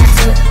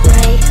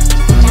 Masquerade.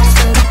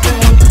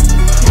 Masquerade.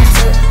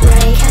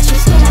 Masquerade. Catch your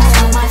skin out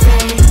on my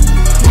face.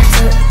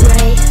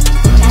 Masquerade.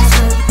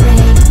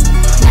 Masquerade.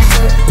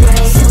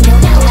 Masquerade. Soon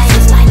you'll know that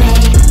is my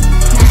name.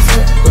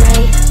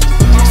 Masquerade.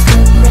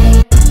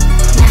 Masquerade.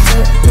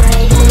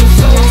 Masquerade. Holy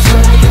shit, that's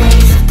what I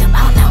crave. Set them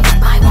out now one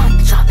by one.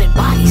 Dropping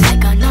bodies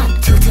like a nun.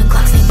 Two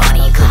clocks, they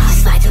body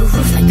clocks. Slide through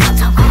roofs like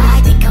cups.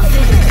 I think I'm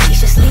fit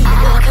graciously. I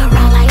walk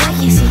around like I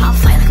can see. I'll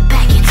fight like a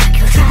back and track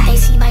your track. They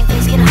see my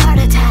face, get a heart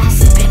attack.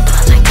 Sipping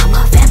blood like I'm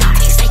a vampire.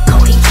 Taste like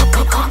Cody.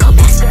 Go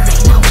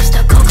masquerade. Now we're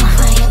stuck on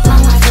playing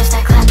blood like just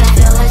that clap back.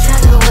 Feel like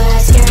everywhere.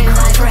 Scary.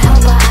 Cry for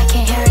help, but I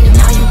can't hear you.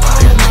 Now you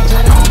part of my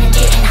blood. Omen.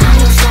 Getting high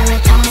on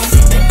serotonin.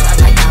 Sipping blood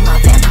like I'm a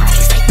vampire.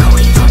 Taste like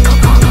Cody. Go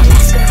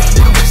masquerade.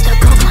 Now we're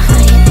stuck on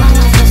playing blood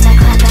like just that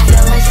clap back.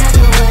 Feel like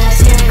everywhere.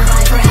 Scary.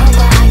 Cry for help,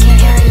 but I can't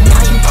hear you.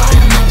 Now you part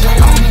of my blood.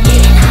 Omen.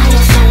 Getting high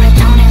on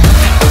serotonin.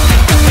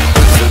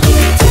 So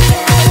give it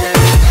together.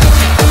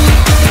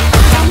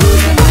 I'm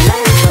losing my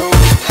life, so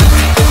I'm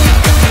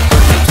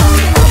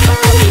talking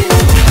about you.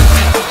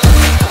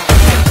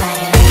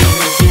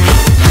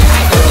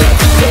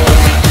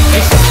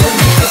 It's just a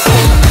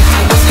medicine.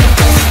 I must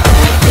confess that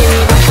I feel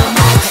like a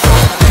monster.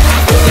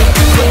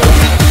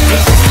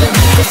 It's just a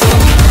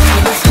medicine.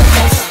 I must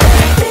confess that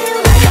I feel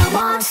like a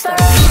monster.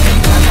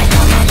 Blood like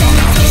I'm a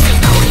vampire. Taste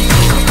like Cody. Go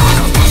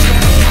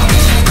masquerade. Now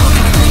we're stuck on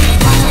playing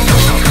blood like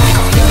just that clap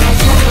back. Feel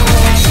like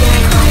everywhere.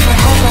 Scary. Cry for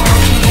help, but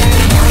I can't hear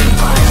you. Now you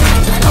part of my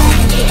blood.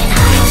 Omen. Getting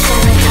high on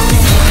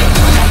serotonin.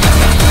 Blood like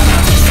I'm a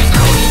vampire. Taste like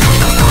Cody. Go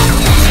masquerade.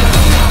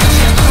 Now we're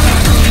stuck on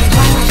playing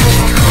blood like just that clap back. Feel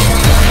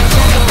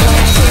like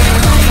everywhere. Scary.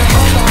 Cry for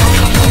help, but I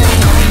can't hear you.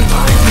 Now you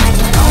part of my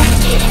blood. Omen.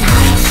 Getting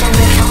high on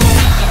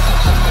serotonin.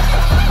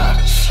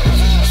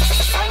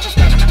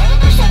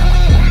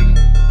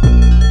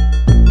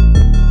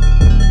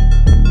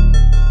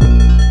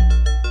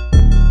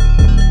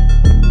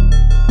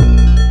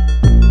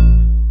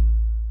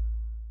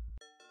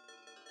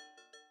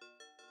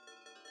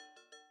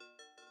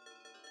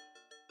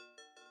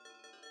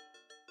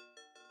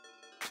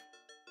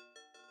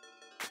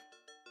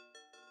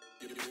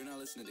 You're not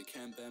listening to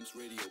Cam Bam's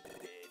radio.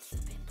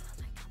 Sipping blood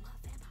like I'm a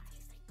vampire.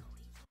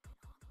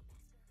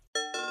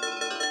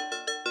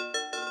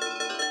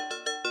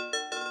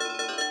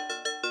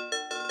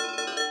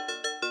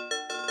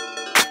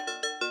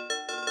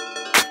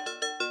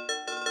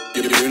 Taste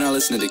like Cody. You're not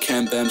listening to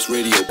Cam Bam's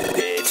radio.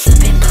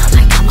 Sipping blood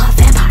like I'm a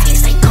vampire.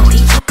 Taste like Cody.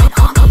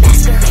 Go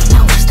masquerade.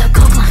 Now we're stuck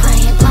on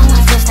playing blood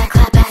like just that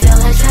clap back. Feel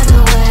like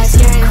everywhere.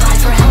 Scary. Cry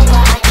for help,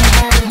 but I can't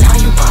hear you. Now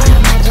you part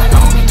of my blood.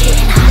 Omen.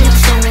 Getting high on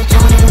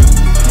serotonin.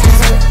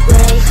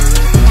 Masquerade.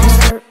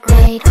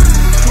 Masquerade.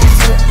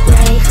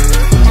 Masquerade.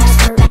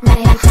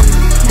 Masquerade.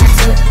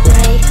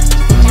 Masquerade.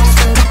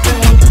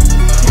 Masquerade.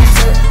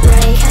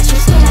 Masquerade. Catch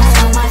your skin out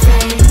on my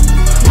face.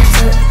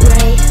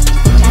 Masquerade.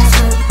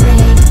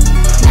 Masquerade.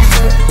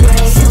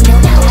 Masquerade. Soon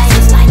you'll know that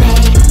is my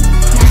name.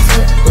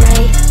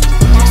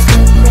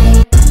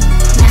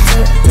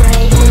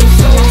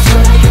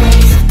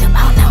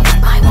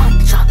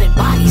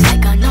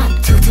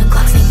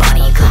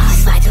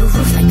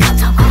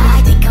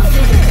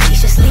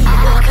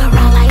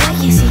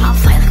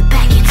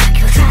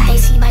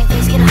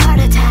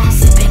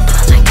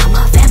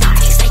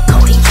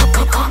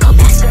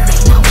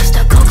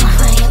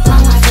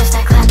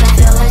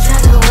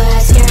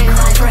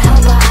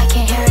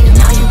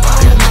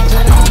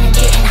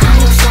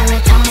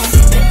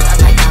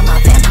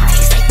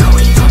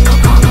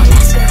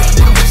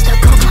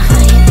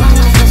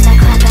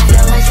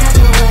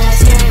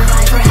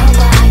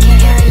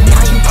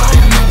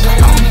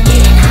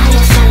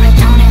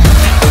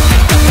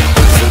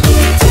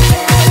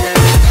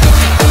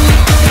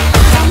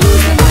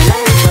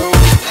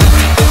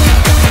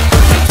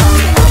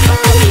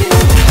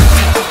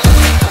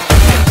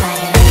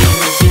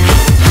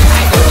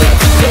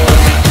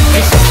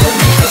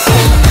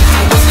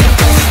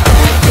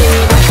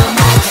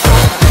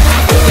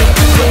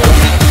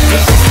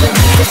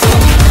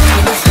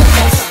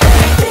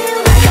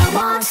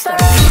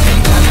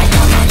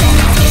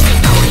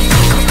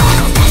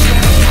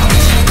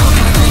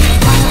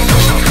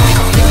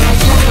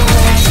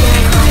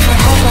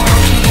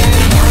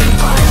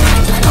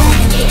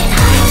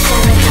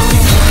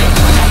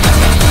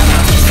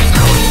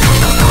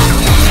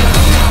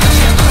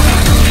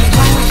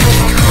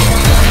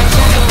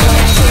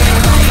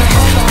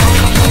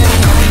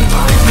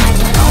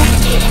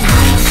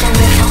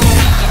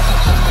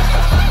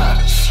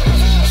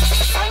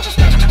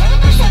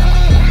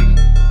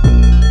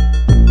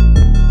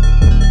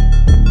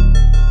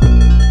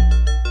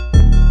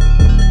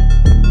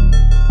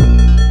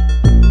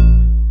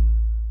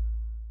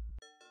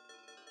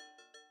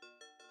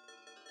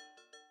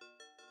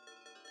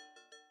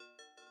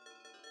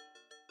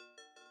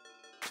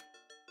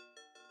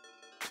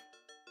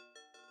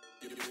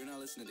 You're not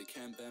listening to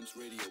Cam Bam's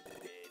radio.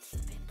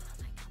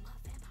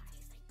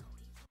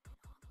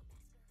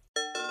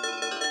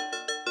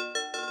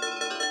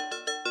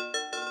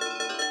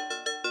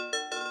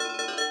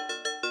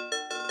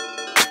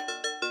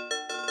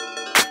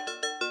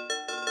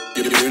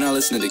 You're not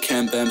listening to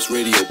Cam Bam's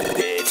radio.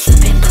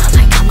 Sipping blood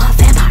like I'm a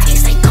vampire.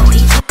 It's like go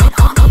eat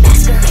go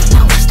masquerade.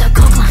 Now we're stuck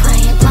on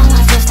playing blood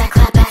like this. That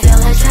clap back, feel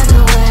like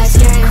everywhere.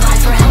 Scary, cry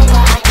for help,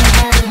 but I can't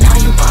hear it. Now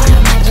you part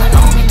of my blood,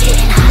 omen,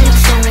 getting high of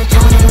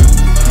serotonin.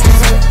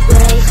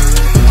 Masquerade,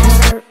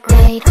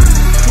 masquerade,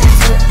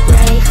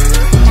 masquerade,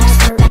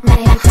 masquerade,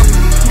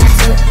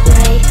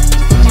 masquerade,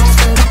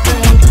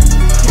 masquerade,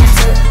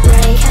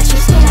 masquerade. Catch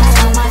your skin out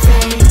on my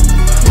face.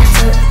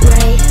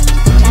 Masquerade,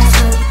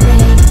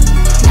 masquerade.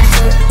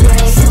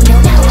 Soon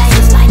you'll know that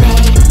is my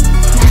name.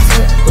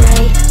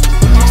 Masquerade,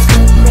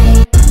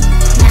 masquerade,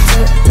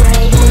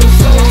 masquerade.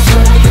 That's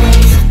what I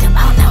crave. Took them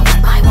out now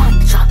one by one,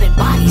 dropping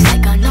bodies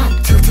like a nun.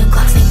 Two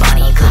clocks, they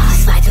body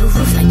clocks. Slide through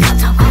roofs like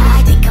top.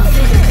 I think I'm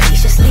fit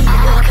viciously. I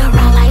walk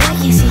around like I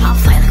can see. I'll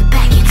fly like a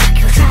bag and track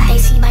your track. They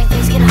see my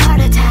face, get a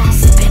heart attack.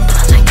 Sipping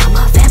blood like I'm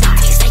a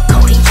vampire. It's like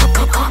codeine,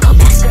 go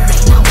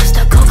masquerade. Now we're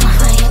stuck on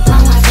playing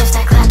blood like this.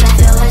 That clap back,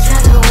 feel like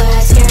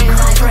everywhere. Scary,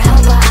 cry for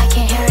help, but I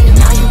can't hear it.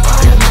 Now you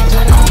part of my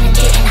blood, omen,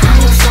 getting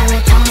high of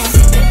serotonin.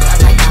 Sipping blood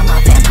like I'm a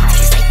vampire.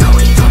 It's like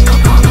codeine, go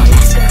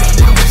masquerade.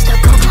 Now we're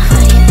stuck on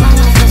playing blood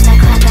like this. That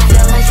clap back,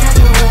 feel like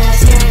everywhere.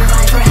 Scary,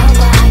 cry for help,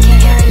 but I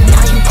can't hear it.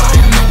 Now you part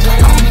of my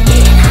blood, omen,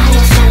 getting high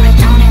of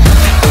serotonin.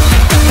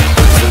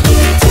 So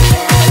get it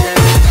together.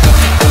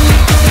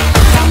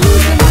 I'm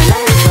losing my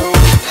life, so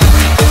I'm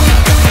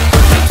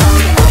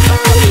talking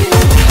about you.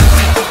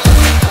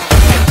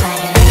 The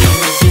planet I can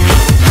lose you.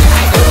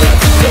 I feel it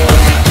today.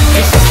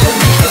 It's just a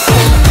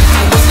medicine.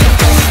 I must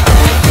confess that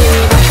I feel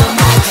like a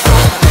monster.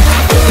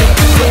 I feel it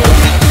today.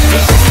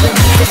 It's just a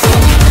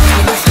medicine. I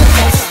must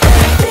confess that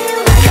I feel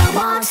like a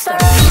monster.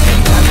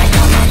 Sipping blood like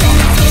I'm a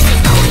vampire. It's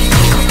like codeine,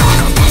 go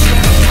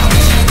masquerade. Now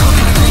we're stuck on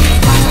playing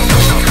blood like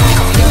this.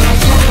 Feel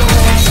like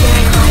everywhere.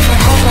 Scary, cry for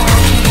help, but I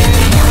can't hear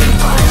it. Now you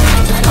part of my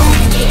blood,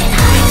 omen, getting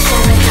high of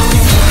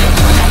serotonin. Sipping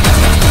blood like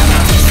I'm a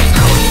vampire. It's like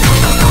codeine, go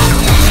masquerade. Now we're stuck on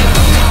playing blood like this. Feel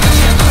like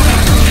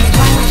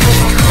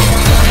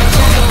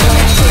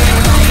everywhere. Scary,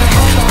 cry for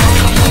help, but I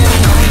can't hear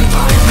it. Now you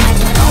part of my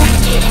blood, omen,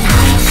 getting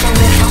high of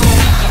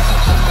serotonin.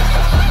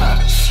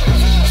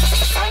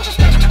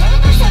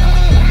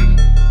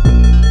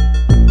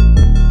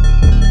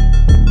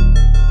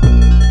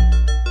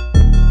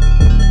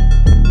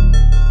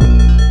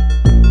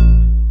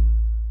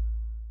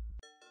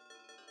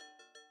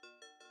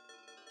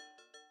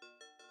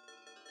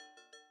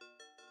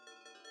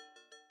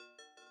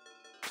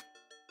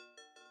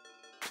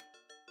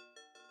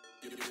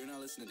 You're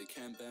not listening to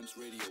Cam Bam's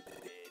radio.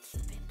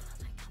 Sipping blood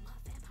like I'm a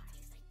vampire.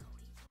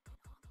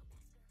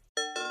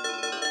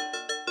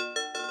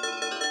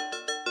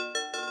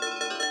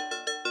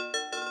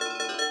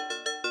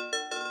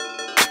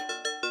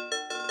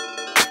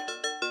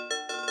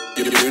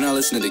 It's like codeine, You're not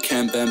listening to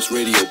Cam Bam's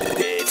radio.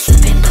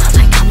 Sipping blood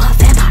like I'm a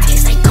vampire.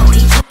 It's like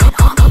codeine,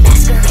 go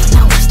masquerade.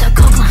 Now we're stuck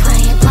on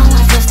playing blood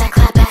like this. That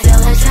clap back, feel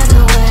like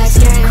everywhere.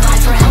 Scary, cry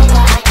for help,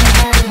 but I can't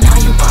hear it. Now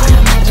you part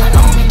of my blood,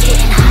 omen,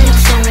 getting high of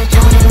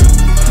serotonin.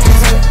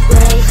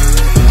 Masquerade,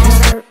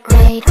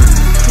 masquerade,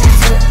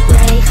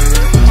 masquerade,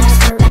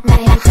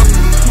 masquerade,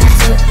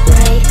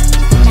 masquerade,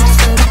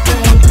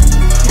 masquerade,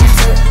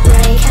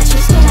 masquerade. Catch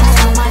your skin out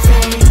on my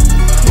face.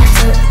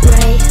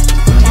 Masquerade,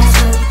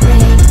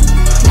 masquerade,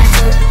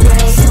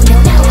 masquerade. Soon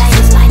you'll know that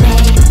is my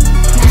name.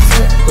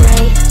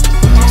 Masquerade.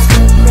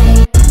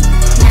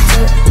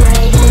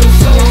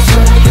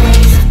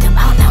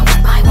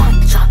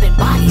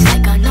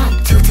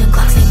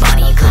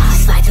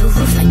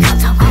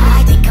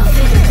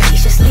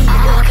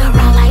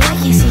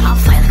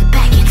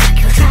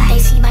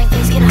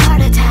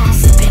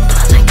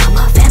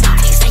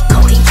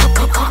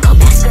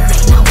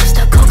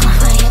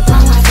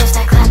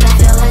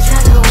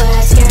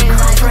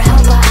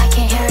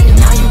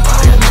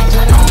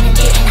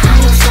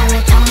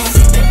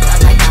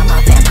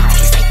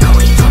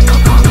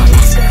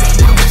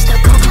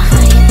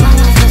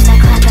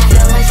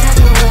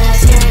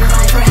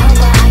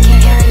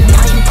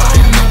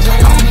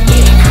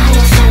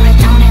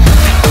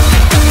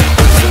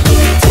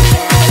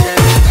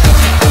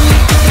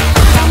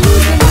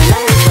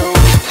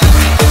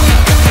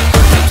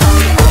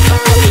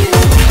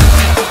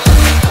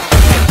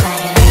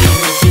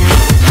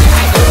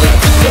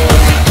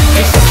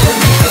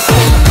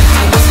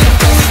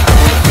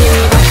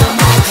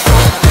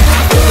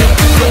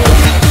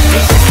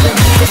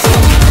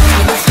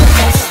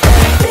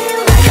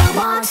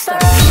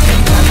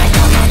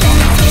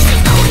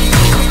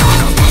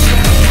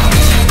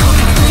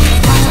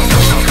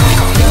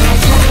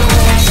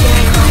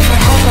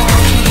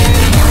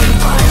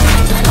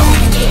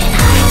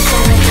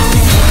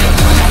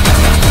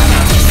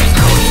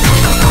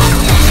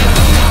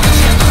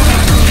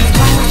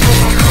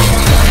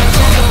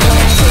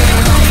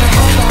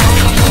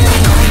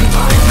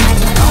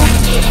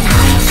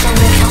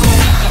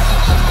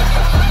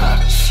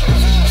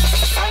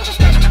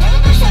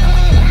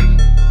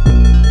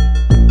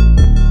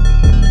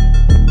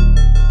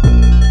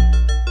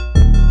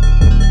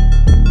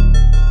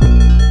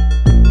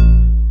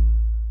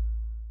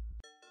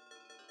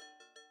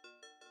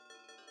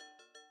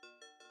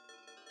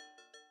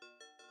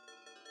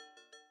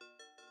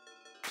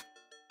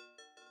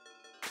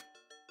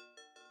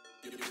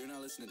 You're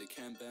not listening to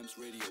Cam Bam's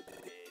radio.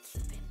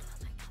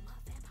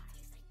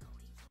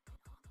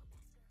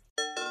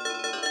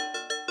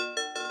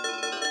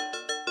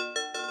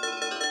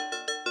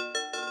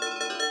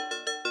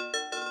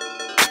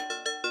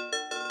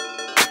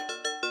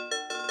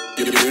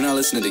 You're not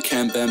listening to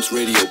Cam Bam's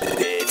radio.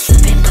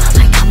 Sipping blood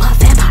like I'm a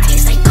vampire.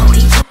 Taste like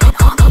codeine.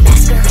 Go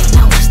masquerade.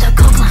 Now what's the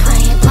coke line?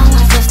 Playing blunt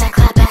like this, that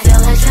clap back.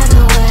 Feel like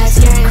everywhere.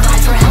 Scary. Cry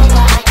for help,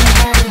 but I can't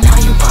hear it. Now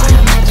you part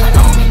of my blood.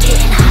 Omen.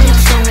 Getting high on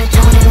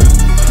serotonin.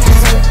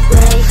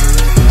 Masquerade.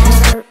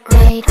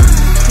 Masquerade.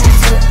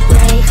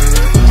 Masquerade.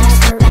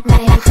 Masquerade.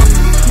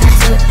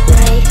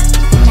 Masquerade.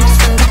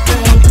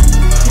 Masquerade.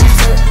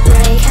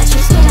 Masquerade. Catch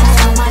your skin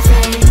out on my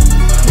face.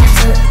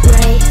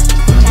 Masquerade.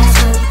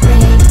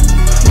 Masquerade.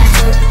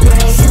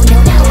 Masquerade. So you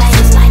know that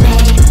is my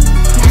name.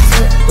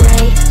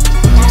 Masquerade.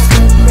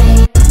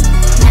 Masquerade.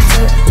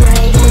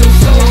 Masquerade.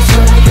 That's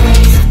what I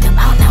crave. Set them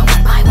out now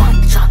one by one.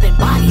 Dropping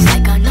bodies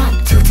like a nun.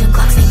 Two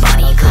clocks, they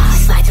body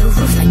clocks. Slide through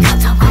roofs like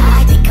top.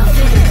 I think I'm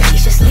feeling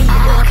graciously.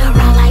 Walk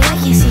around like what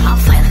you see. I'll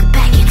fly like a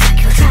back and track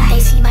your track. They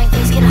see my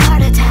face, get a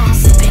heart attack.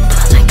 Sipping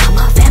blood like I'm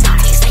a vampire.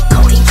 Taste like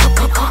codeine.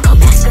 Go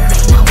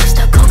masquerade. Now where's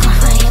the coke line?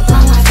 Playing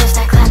blunt like this,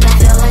 that clap back.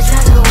 Feel like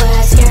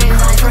everywhere. Scary.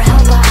 Cry for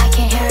help, but I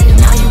can't hear it.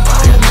 Now you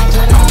part of my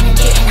blood. Omen.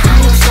 Getting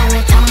high on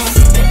serotonin.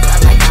 Sipping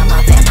blood like I'm a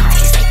vampire.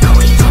 Taste like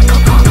codeine. Go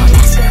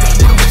masquerade.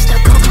 Now where's the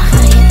coke line?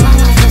 Playing blunt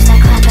like this, that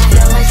clap back.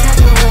 Feel like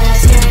everywhere.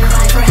 Scary.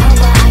 Cry for help,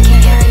 but I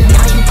can't hear it.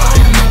 Now you part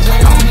of my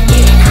blood. Omen.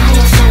 Getting high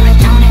on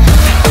serotonin.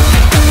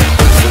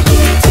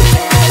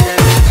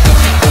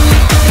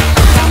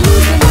 I'm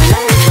losing my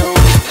life, so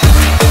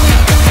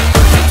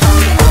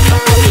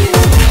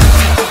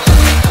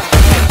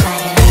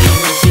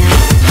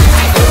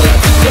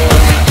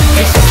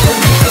it's just a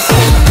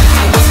medicine.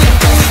 I must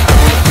confess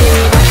that I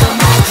feel like a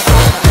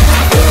monster.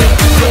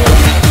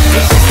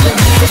 It's just a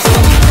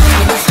medicine.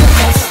 I must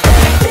confess that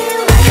I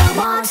feel like a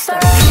monster.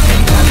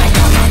 Sipping blood like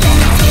I'm a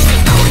vampire.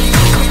 Tasting codeine.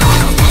 Go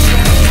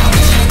masquerade. Now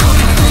where's the coke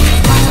line?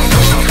 Playing blunt like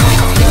this, I feel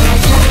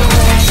like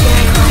everywhere.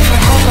 Scary. Cry for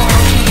help, but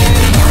I can't hear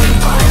it. Now you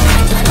part of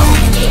my blood.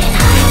 Omen. Getting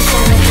high on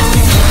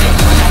serotonin. Sipping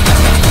blood like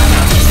I'm a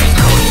vampire. Tasting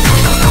codeine. Go masquerade. Now where's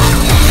the coke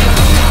line? Playing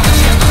blunt like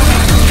this, I feel like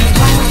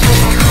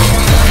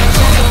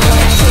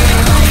everywhere.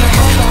 Scary. Cry for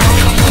help, but I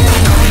can't hear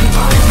it. Now you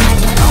part of my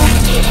blood. Omen.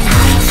 Getting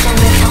high on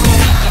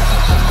serotonin.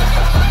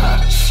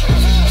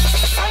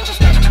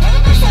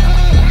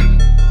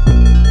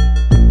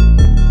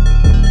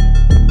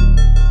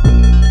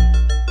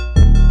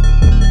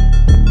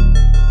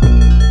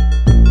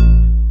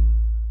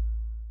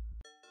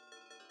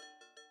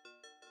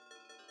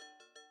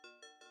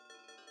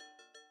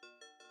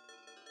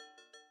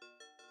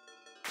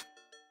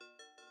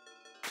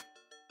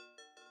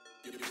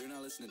 You're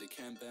not listening to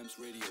Cam Bam's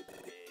radio.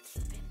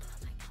 Sipping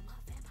blood like I'm a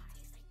vampire.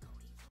 Taste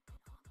like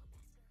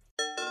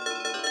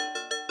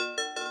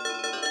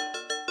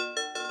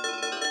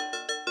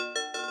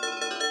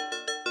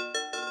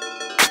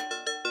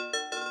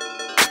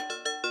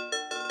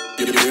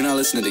codeine. You're not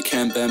listening to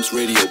Cam Bam's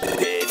radio.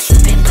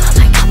 Sipping blood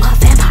like I'm a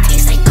vampire.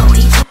 Taste like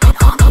codeine.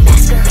 Go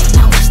masquerade.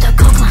 Now where's the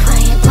coke line?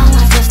 Playing blunt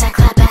like this, that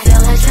clap back.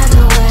 Feel like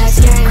everywhere.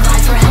 Scary. Cry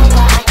for help,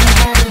 but I can't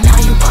hear it. Now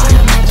you part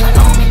of my blood.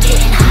 Omen.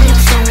 Getting high on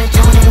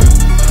serotonin.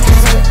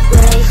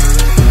 Masquerade.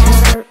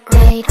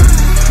 Masquerade.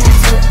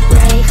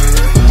 Masquerade.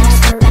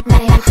 Masquerade.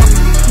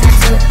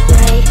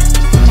 Masquerade.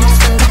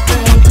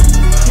 Masquerade.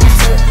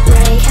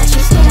 Masquerade. Catch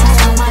your skin out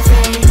on my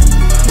face.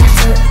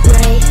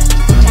 Masquerade.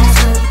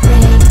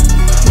 Masquerade.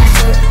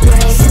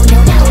 Masquerade. So you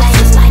know that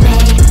is my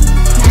name.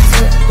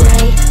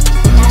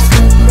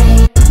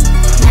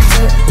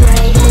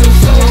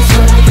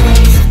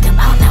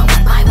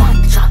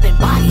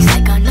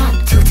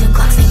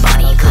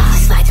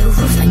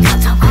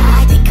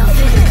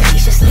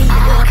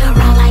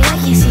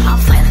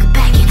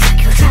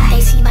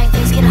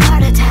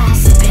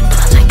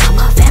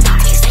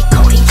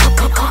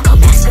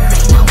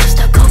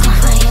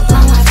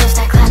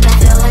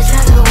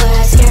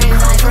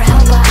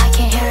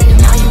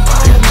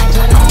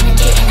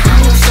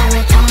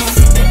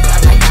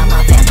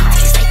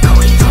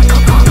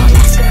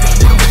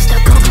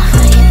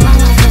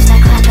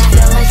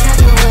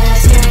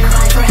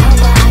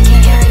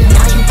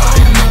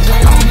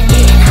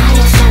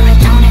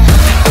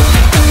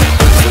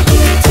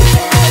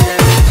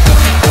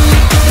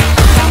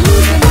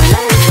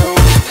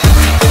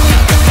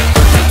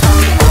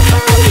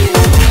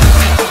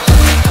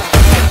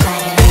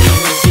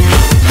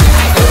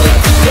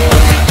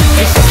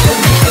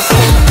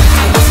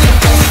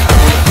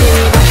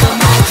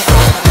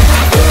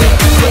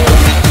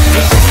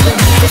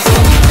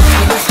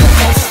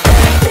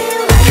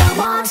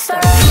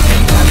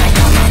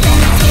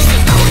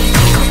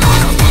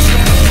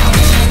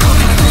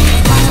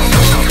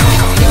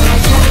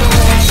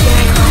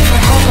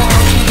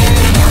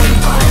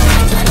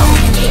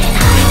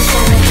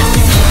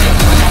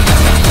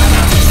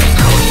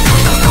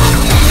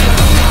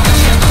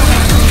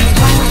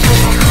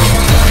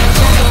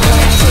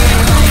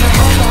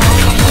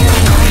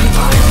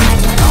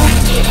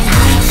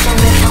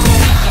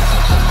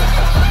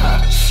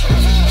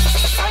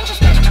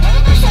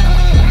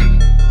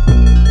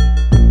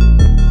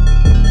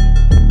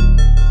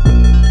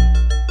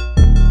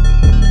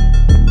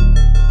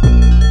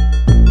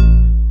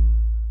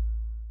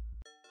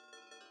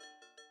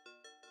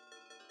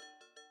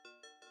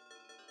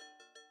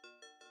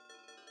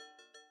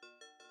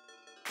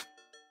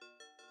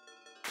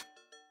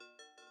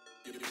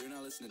 You're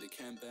not listening to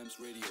Cam Bam's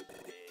radio.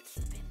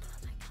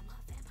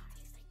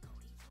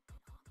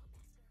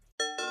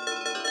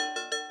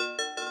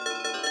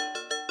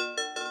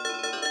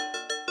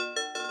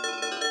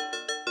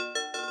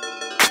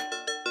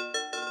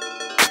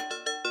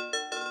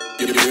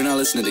 You're not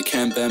listening to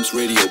Cam Bam's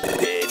radio.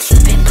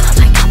 Sipping blood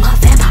like I'm a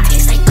vampire.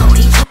 It's like go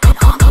eat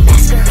on go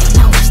masquerade.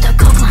 Now it's the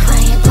coke line.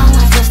 Playing blunt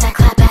like first that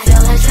clap back.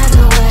 Feel like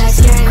travel where I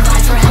scary. Cry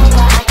for help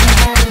but I can't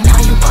hear it. Now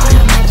you part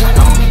of my blood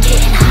omen.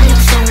 Getting high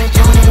on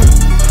serotonin.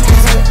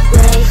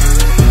 Masquerade,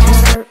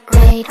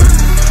 masquerade,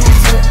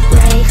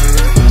 masquerade,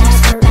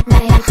 masquerade,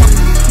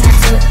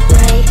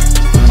 masquerade,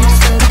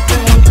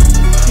 masquerade,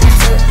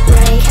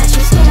 masquerade. Catch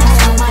your skin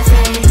out on my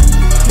face.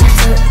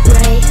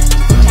 Masquerade,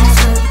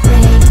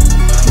 masquerade,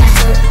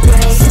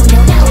 masquerade. Soon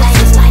you'll know that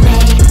is my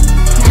name.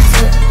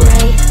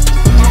 Masquerade,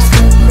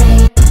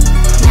 masquerade,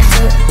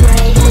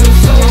 masquerade.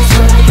 That's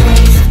what I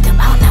crave. Set them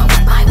out now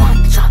one by one,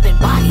 dropping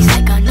bodies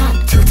like a nun.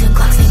 Two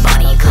clocks like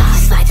body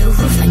clocks. Slide through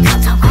roofs like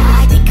top.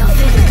 I think I'm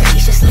feeling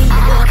graciously. I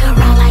walk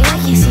around like I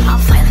can see. I'm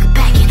fly like a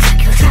bag and track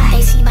your track.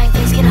 They see my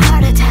face, get a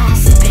heart attack.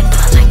 Sipping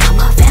blood like I'm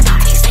a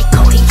vampire. It's like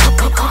codeine,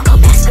 go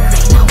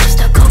masquerade. Now it's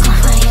the coke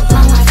line. Playing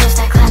blunt like first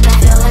that clap back.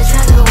 Feel like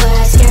travel where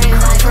I scary.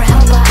 Cry for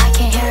help but I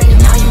can't hear it.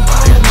 Now you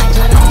part of my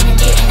blood omen.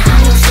 Getting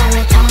high on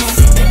serotonin.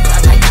 Sipping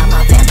blood like I'm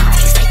a vampire.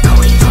 It's like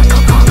codeine, go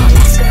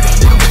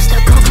masquerade. Now it's the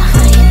coke line.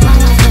 Playing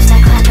blunt like first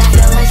that clap back.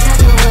 Feel like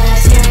travel where I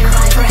scary.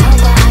 Cry for help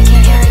but I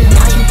can't hear it.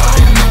 Now you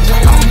part of my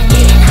blood omen.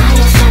 Getting high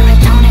on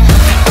serotonin.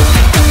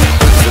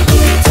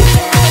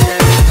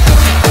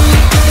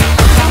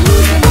 I'm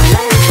losing my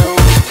life,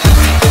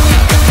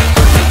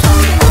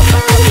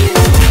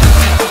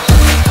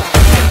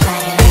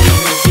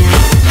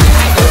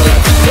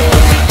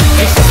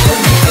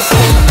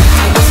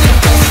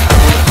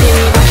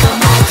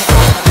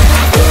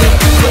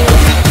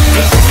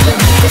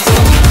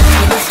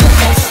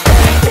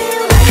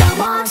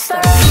 so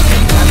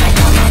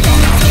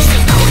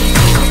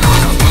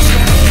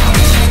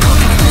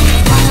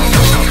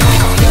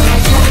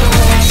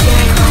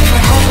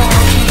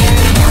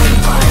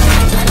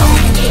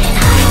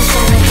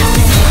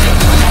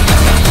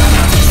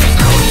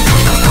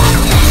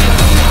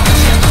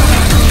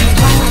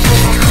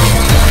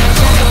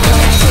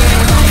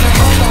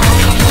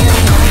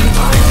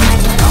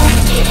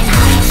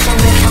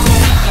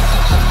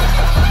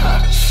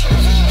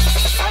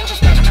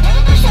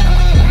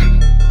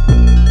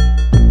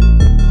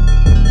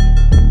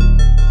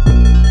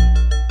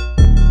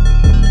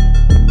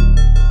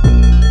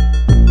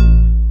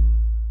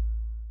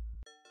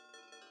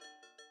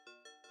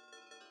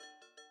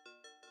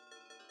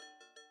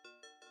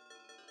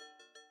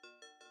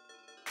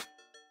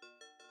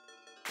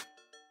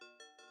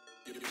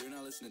You're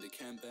not listening to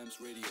Cam Bam's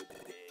radio.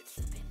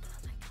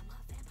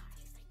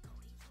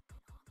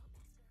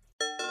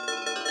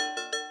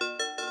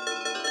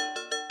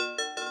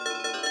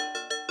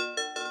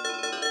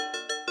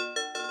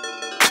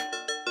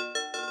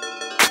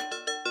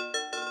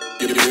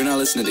 You're not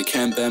listening to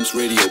Cam Bam's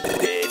radio.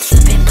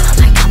 Sipping blood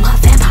like I'm a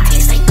vampire.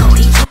 It's like go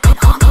eat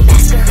go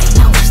masquerade.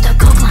 Now it's the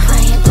coke line.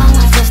 Playing blunt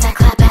like first that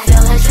clap back.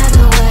 Feel like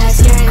travel where I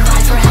scary.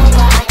 Cry for help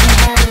but I can't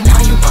hear it. Now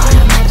you part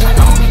of my blood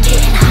omen.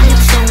 Getting high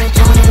on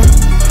serotonin.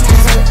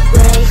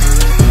 Masquerade,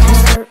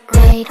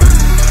 masquerade,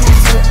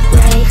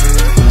 masquerade,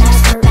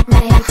 masquerade,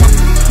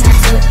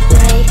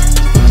 masquerade,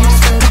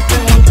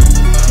 masquerade,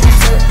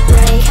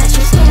 masquerade. Catch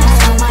your skin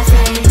out on my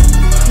face.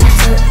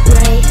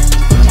 Masquerade,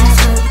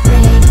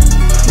 masquerade,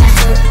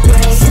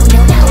 masquerade. Soon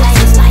you'll know that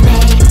is my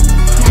name.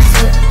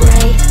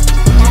 Masquerade.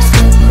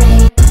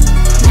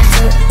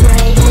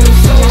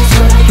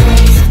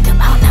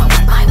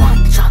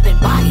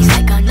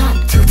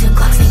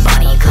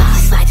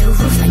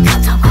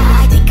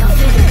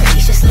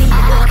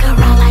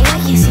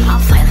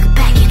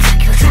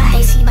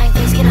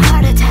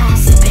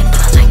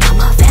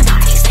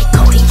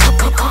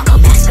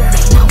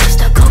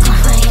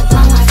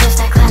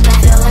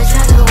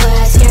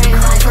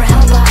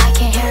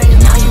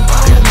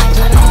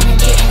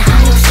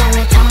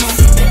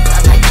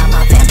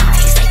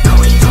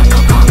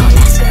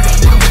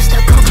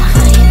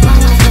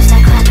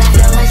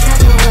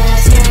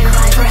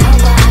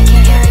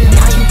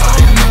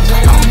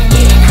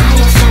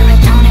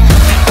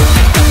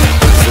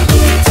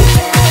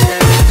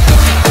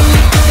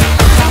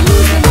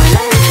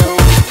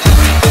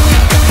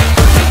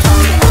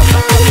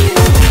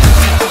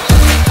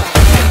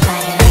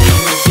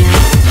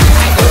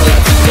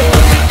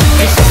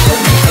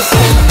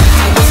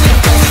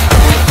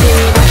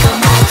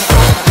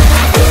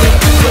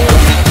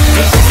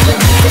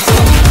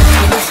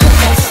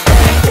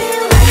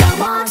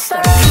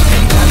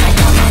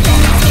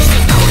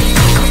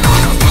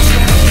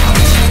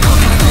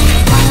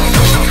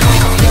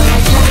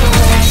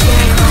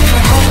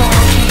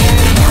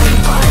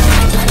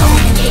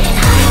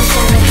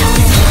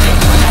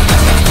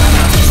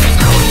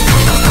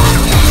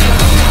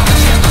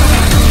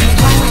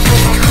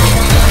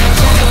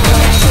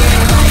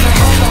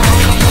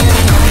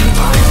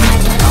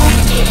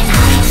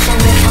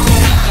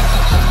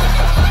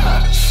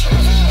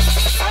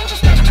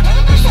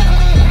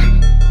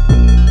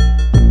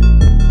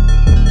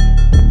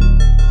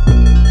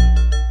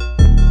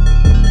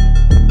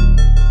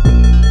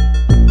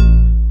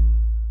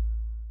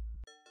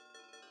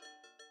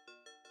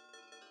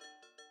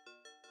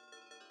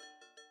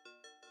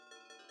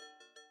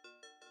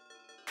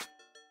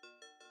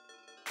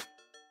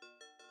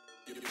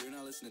 You're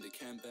not listening to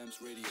Cam Bam's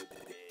radio.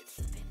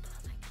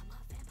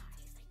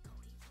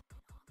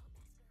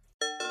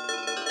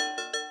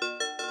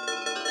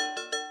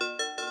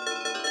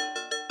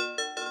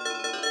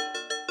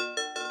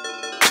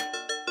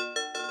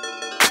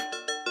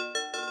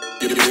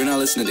 You're not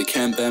listening to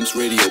Cam Bam's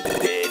radio.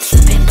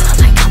 Sipping blood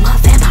like I'm a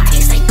vampire.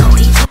 It's like go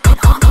eat,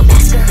 go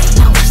masquerade.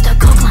 Now it's the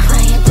coke line.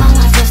 Playing blow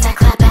my fist, that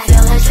clap back.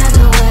 Feel like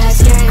everywhere.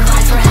 Scary,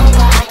 cry for help,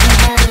 but I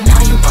can't hear it. Now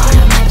you part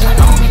of my blood.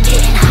 Omen,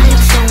 getting high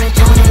on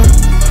serotonin.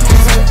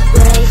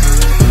 Masquerade,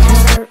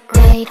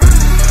 masquerade,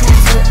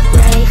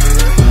 masquerade,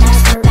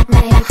 masquerade,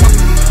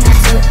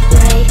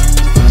 masquerade,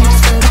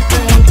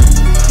 masquerade,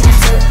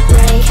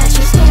 masquerade. Catch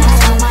your skin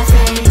out on my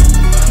face.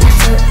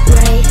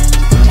 Masquerade,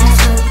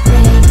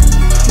 masquerade,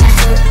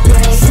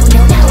 masquerade. Soon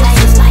you'll know that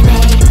is my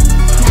name.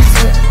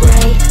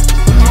 Masquerade,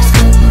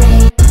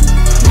 masquerade,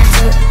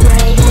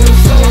 masquerade. Holy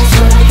shit, that's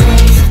what I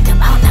crave. Took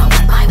them out now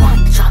one by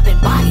one, dropping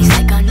bodies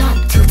like a nun.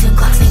 Two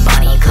clocks like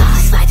Bonnie and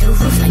Clyde. Slide through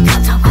roofs like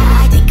top.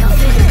 I think I'm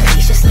fitting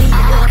graciously. I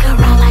walk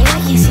around like I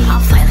can see. I'll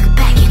fight like a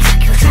bag and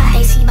track your track.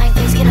 They see my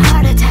face, get a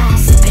heart attack.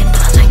 Sipping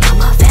blood like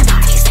I'm a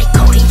vampire. It's like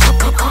Cody, go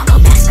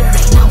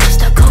masquerade. Now it's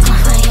the coke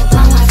line. Playing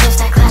blow my fist,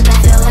 that clap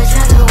back. Feel like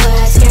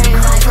everywhere. Scary,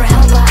 cry for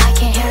help, but I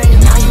can't hear it.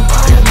 Now you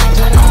part of my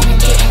blood. Omen,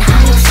 getting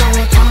high on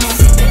serotonin.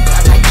 Sipping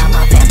blood like I'm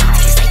a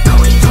vampire. It's like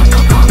Cody, go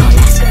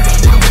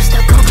masquerade. Now it's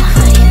the coke line.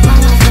 Playing blow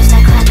my fist,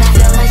 that clap back.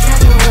 Feel like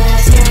everywhere.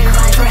 Scary,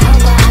 cry for help,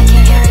 but I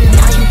can't hear it.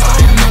 Now you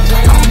part of my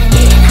blood. Omen,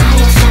 getting high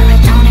on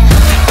serotonin.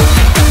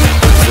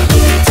 So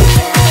get it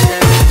together.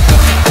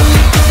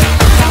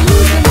 I'm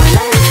losing my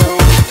life, so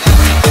I'm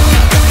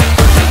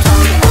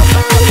talking about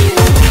you.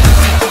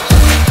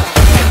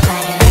 The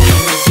planet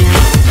is you.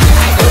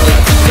 I feel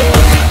it today.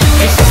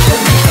 It's just a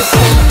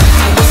medicine.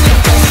 I must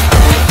confess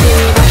that I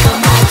feel like a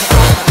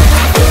monster.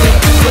 I feel it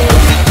today.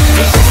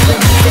 It's just a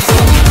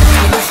medicine.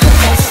 I must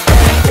confess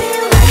that I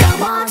feel like a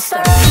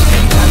monster.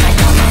 Blood like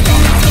I'm a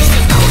vampire. It's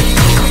like Cody,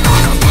 go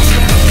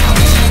masquerade. Now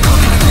it's the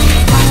coke line.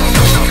 Playing blow my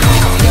fist, that clap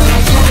back. Feel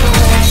like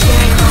everywhere.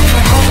 Scary, cry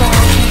for help, but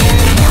I can't hear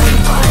it. Now you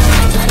part of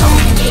my blood.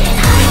 Omen, getting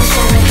high on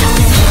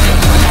serotonin.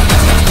 Blood like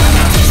I'm a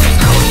vampire. It's like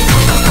Cody, go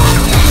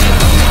masquerade.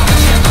 Now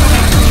it's the coke line. Playing blow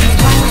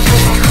my fist,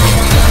 that clap back. Feel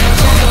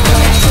like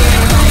everywhere. Scary,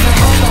 cry for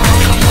help, but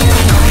I can't hear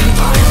it. Now you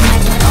part of my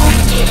blood.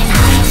 Omen, getting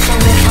high on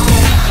serotonin.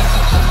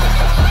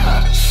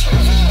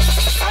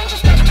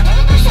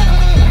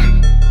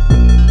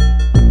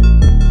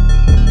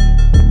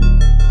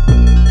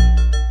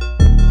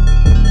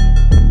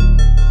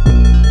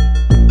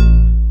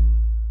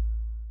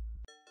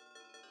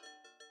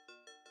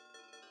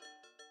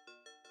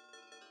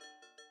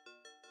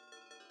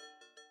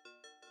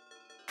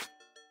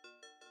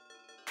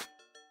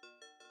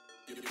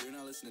 You're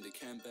not listening to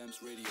Cam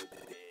Bam's radio.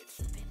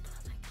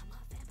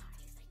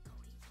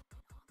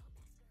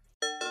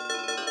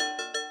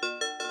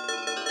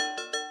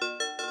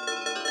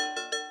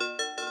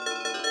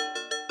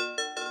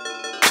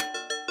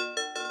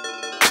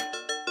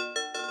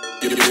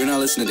 You're not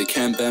listening to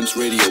Cam Bam's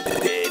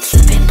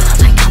radio.